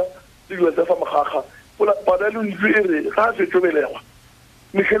Maria le Josefa Mokgaga bana le ntse e re ga a fetšobelegwa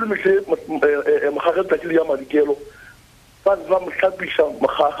metlhe Mokgaga tsatsi le ya madikelo ba mohlapiša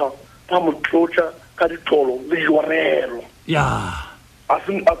Mokgaga ba mo tlotša ka ditlolo le yorelo a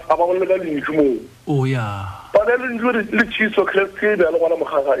ba bolle ka lentšu moo bana le ntse le Jesu Kriste e bjale ngwana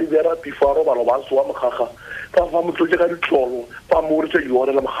Mokgaga e bjara pifaro balo ba soa Mokgaga ba fa mo tlotše ka ditlolo ba mo retša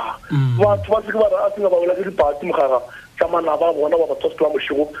yorela Mokgaga batho ba seke ba re a senga ba bola ke dipati Mokgaga tša manaba a bona ba bathospela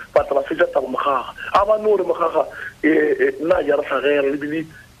mošego ba tla ba fetša taba Mokgaga a bane gore Mokgaga nna ja re tlhagela lebile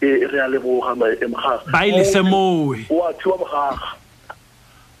re a leboga Mokgaga ba ile se mowe o a thiwa Mokgaga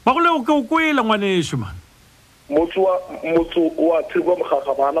ba go le o ke o kwele ngwanešo man motho wa thekwa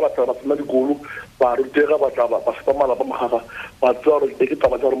Mokgaga bana ba tla ba tsena dikolo ba rutega ba tla ba sepa malapa Mokgaga ba tswa gore ke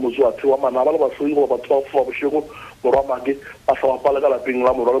taba tsa gore motho wa thewa manaba le bahloi goba batho ba fofa bošego morwa make ba sa bapala ka lapeng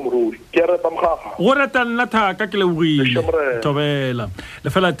la morwa le morodi ke reta Mokgaga go reta nna thaka ke lebogile tobela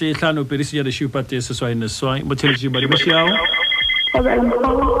lefela te hlano perisi ya leshupa te seswai motheletši ba dimešeao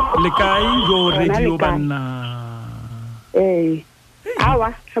le kae jo radio banna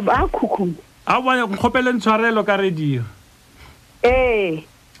awa ba khukhum awa nkgopele ntshwarelo ka radio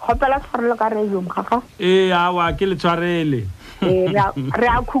kgopela tshwarelo ka radio Mokgaga awa ke le tshwarele re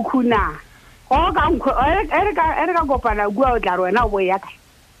a khukhuna o ka nkho ere ka kopana gua o tla re wena o boya ka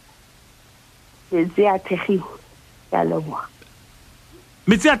metsi a thegiwa ya leboa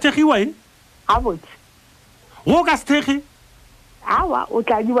metsi a thegiwa a botse go ka sethege awa o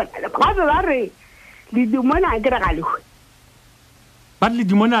tla di bona gape ba re le dimona ke re ga lehwe ba le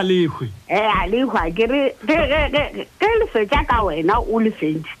dimona lehwe a lehwe ke re ke le fetsa ka wena o le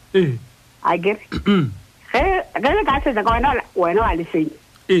fentse a ke re le ka setsa ka wena wa le fentse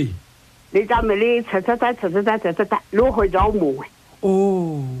le tsamele tsatsa le go ja o mongwe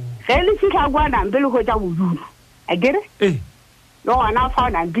ge le fitlha kwa nampe le go ja bodulu a ke re le gona fa o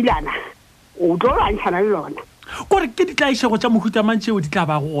nambilana o tlo lwantšhana le lona kore ke ditlaišego tša mohuta mantšeo di tla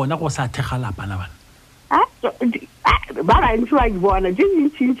ba gona go sa thega lapana bana ba bantši ba di bona tse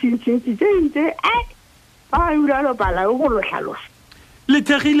dintšintšintšintši tse ntse ba uralopala o go lo tlhalosa le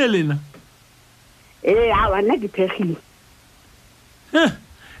thegile lena a banna ke thegile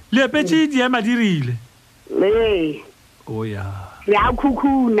le epetse diema di rile o ya re a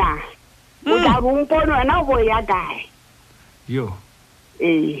khukhuna o tla rompone wena o boya kae yo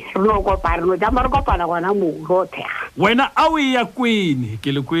re no kopana no jamba re kopana gona mo ro thega wena a o ya kwene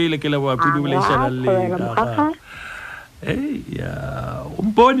ke le kwele ke le ba pedi bolešana le ya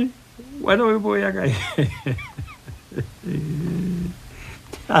umpone wena o boya kae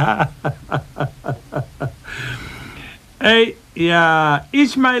ya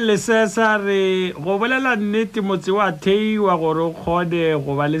Ismail Lesesa re go bolela nnete motse wa theiwa gore o kgone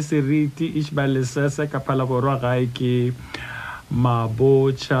go ba le seriti Ismail Lesesa ka phala borwa gae ke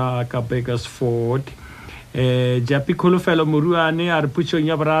Mabotja ka Bakersford Japi Kholofelo Moruane a re putšong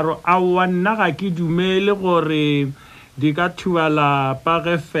ya boraro a wa nna ga ke dumele gore di ka thuala pa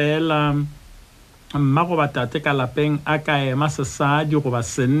ge fela mma go batate ka lapeng a ka ema sesadi go ba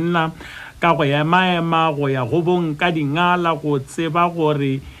senna ka go ya maema go ya go bong ka dingala go tseba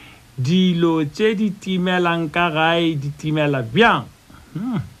gore dilo tše di timelang ka gae di timela bjang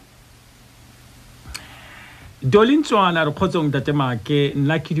Dolintswana re khotsong tatemake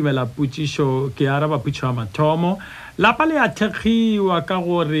nna ke dumela putšišo ke araba putšo ya mathomo lapa le a thekgiwa ka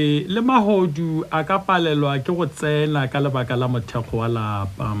gore le mahodu a ka palelwa ke go tsena ka lebaka la mothego wa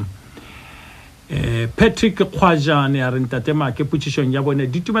lapa Patrick Khwajane a re ntatemake putšišong ya bone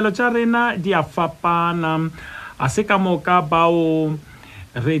ditumelo tša rena di a fapana a se ka moka bao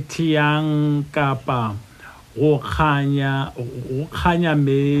re thiang kapa go kganya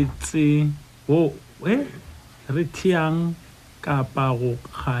metsi re thiang kapa go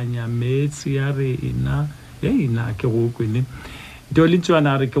kganya metsi ya rena ina ke go kwene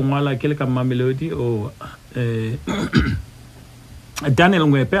Dolintswana re ke ngwala ke le ka Mamelodi o Daniel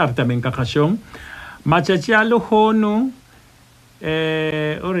Ngwepe a re tameng ka kgašong matšatši a lehono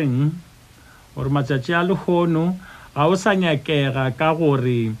o reng gore matšatši a lehono ga o sa nyakega ka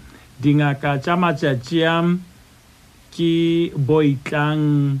gore dingaka tša matšatši a ke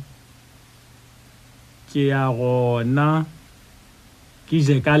boitlang ke ya gona ke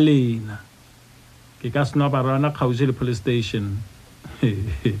je ka lena ke ka seno barwana kgauswi le police station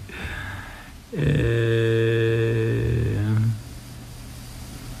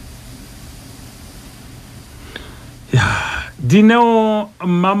Dineo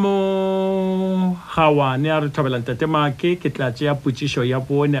mamo gawane a re thobelang tatemake ke tlatše ya putšišo ya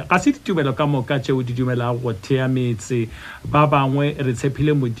bone ga se ditumelo ka moka tšeo di dumela go thea metse ba bangwe re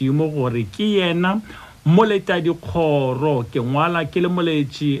tshepile modimo gore ke yena moleta dikgoro ke ngwala ke le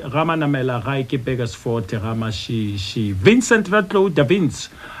moletši ga manamela gae ke Bakersford ga mašiši Vincent Ratlow da Vince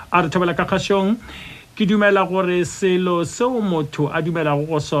a re thobela ka kgašong ke dumela gore selo seo motho a dumela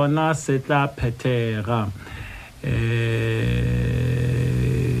go sona se tla phethega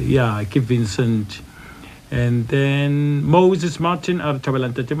ke Vincent and then Moses Martin a re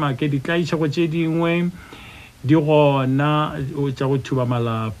thobelang tatemake di tlaišego tše dingwe di gona o tša go thuba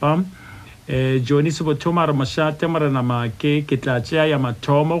malapa Johnny Sebothoma re mošate morena make ke tla tšea ya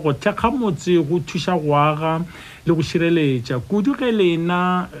mathomo go thekga motse go thuša go aga le go šireletša kudu ge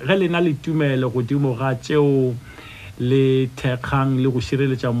lena le tumele godimo ga tšeo le thekgang le go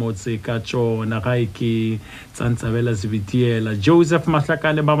šireletša motse ka tšona gae ke Tsantsabela Zebediela Joseph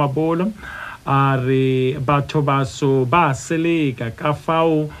Mahlakane ba Mabolo a re batho baso ba seleka ka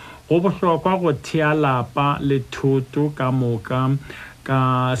fao go bohlokwa go thea lapa le thoto ka moka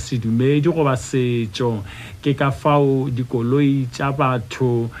ka sedumedi go ba setšo ke ka fao dikoloi tša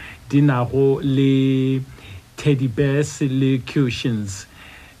batho di nago le teddy bears le cushions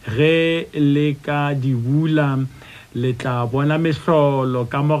ge le ka di bula le tla bona mehlolo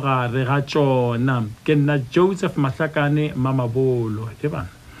ka mogare ga tšona ke nna Joseph Mahlakane Mamabolo le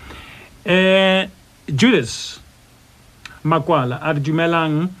bana Julius Makwala a re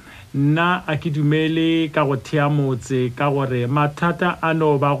dumelang nna a ke dumele ka go thea motse ka gore mathata a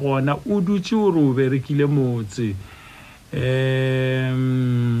no ba gona o dutse o re o berekile motse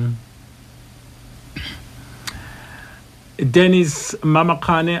Dennis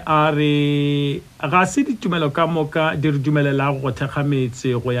Mamakane a re ga se ditumelo ka moka di re dumelela go thekga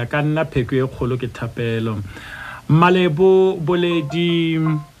metse go ya ka nna pheko e kgolo ke thapelo Malebo Boledi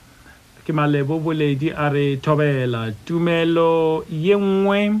a re thobela tumelo ye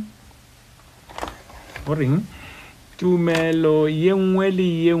nngwe boring tumelo ye nngwe le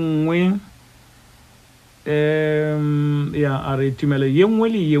ye nngwe ya a re tumelo ye nngwe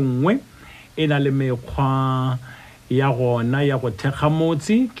le ye nngwe e na le mekgwa ya gona ya go thekga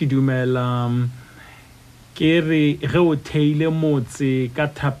motse ke dumela ke re ge o theile motse ka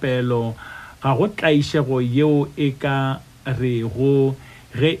thapelo ga go tlaišego yeo e ka rego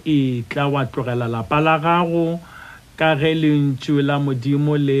ge e tla wa tlogela lapa la gago ka ge lentšu la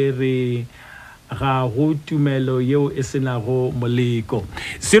modimo le re ga go tumelo yeo e senago moleko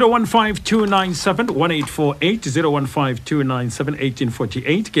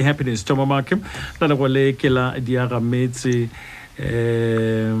 0152971848 ke happiness tomamake la le go le ke la diagametse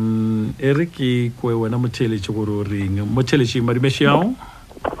e re ke kwe wena motheletše gore o reng motheletše madimeši yao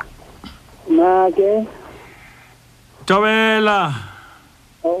nake tobela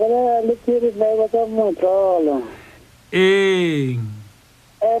le tiri ba ka motlolo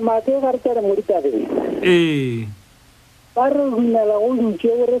mate ga re tsere mo ditabeng ba re rumela go dutse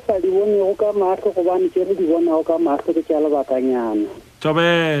o re sa di bonego ka matlho gobane ke re di bonago ka matlho ke tša lebakanyana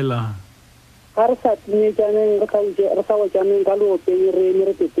tobela ga re sa timetšaneng re sa wetšaneng ka leopeng rene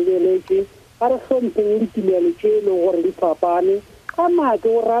re tetebeletse ga re hlompheng ditumelo tše e le gore di fapane ka make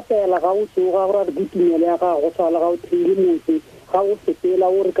o rapela ga o tsoga gore a re ditumelo ya gago go sala ga o theile motse ga o sepela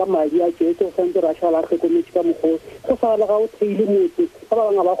o re ka madi a tšetse o santse ra šala a tlhokometse ka mokgwa go sala ga o theile motse ba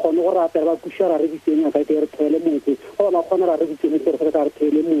bangwe ba kgone go rapela ba kuša ra re bitseng ka ke re theele motse ba bangwe ba kgone ra re bitseng ke re ka re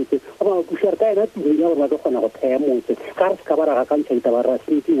theele motse ba bangwe kuša re ka ena tuleng ya gore ba ke kgona go thea motse ka re se ka ba ra gakantšha ditaba ra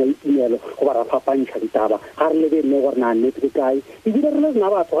sentse wa itumelo go ba ra fapantšha ditaba ga re lebelele gore na nnete ke kae ebile re le rena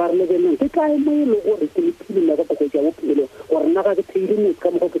batho ga re lebeleleng ke kae mo e le gore ke lephile nna ka pokotša bophelo gore nna ga ke theile motse ka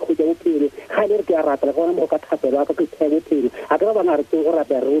mokgwa ke kgotša bophelo ga e le re ke a rapela gona mo ka thapelo a ka ke thea bophelo a ke ba bana re tseo go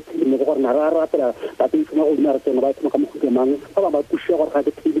rapela re bophile mo gore na re a rapela batho ithoma go dina re tsena ba ithoma ka mokgwa ke mang ba bangwe ba kuša gore ga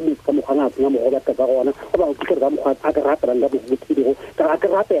ke theile motse ka mokgwa nga tsenya mogo batla ka gona ba bangwe kuša re ka mokgwa a ke rapela nka bophilego ka ke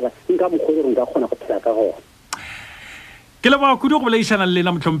rapela nka mokgwa gore nka kgona go phela ka gona ke le ba kudu go boleišana le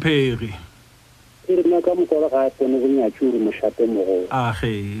lena motlhomphegi re nna ka mokgwa ga tsone bonyatši ore mošape mogo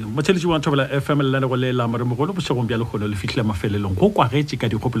age motheletši wa thobela fm le lane go lela mare mogolo bosegong bja lehono le fitlhile mafelelong go kwagetše ka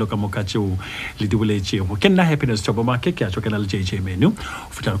dikgopolo ka moka tšeo le di boletšego ke nna happiness tobomake ke a tswa ke na le jj menu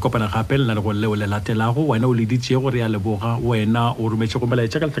o fitlha re kopana gape le na le go leo le latelago wena o leditšee gore ya leboga wena o rometše go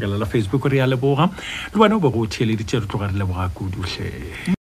melaetša ka letlhakela la facebook re ya leboga le wena o be go o theeleditše re tloga re leboga kuduhle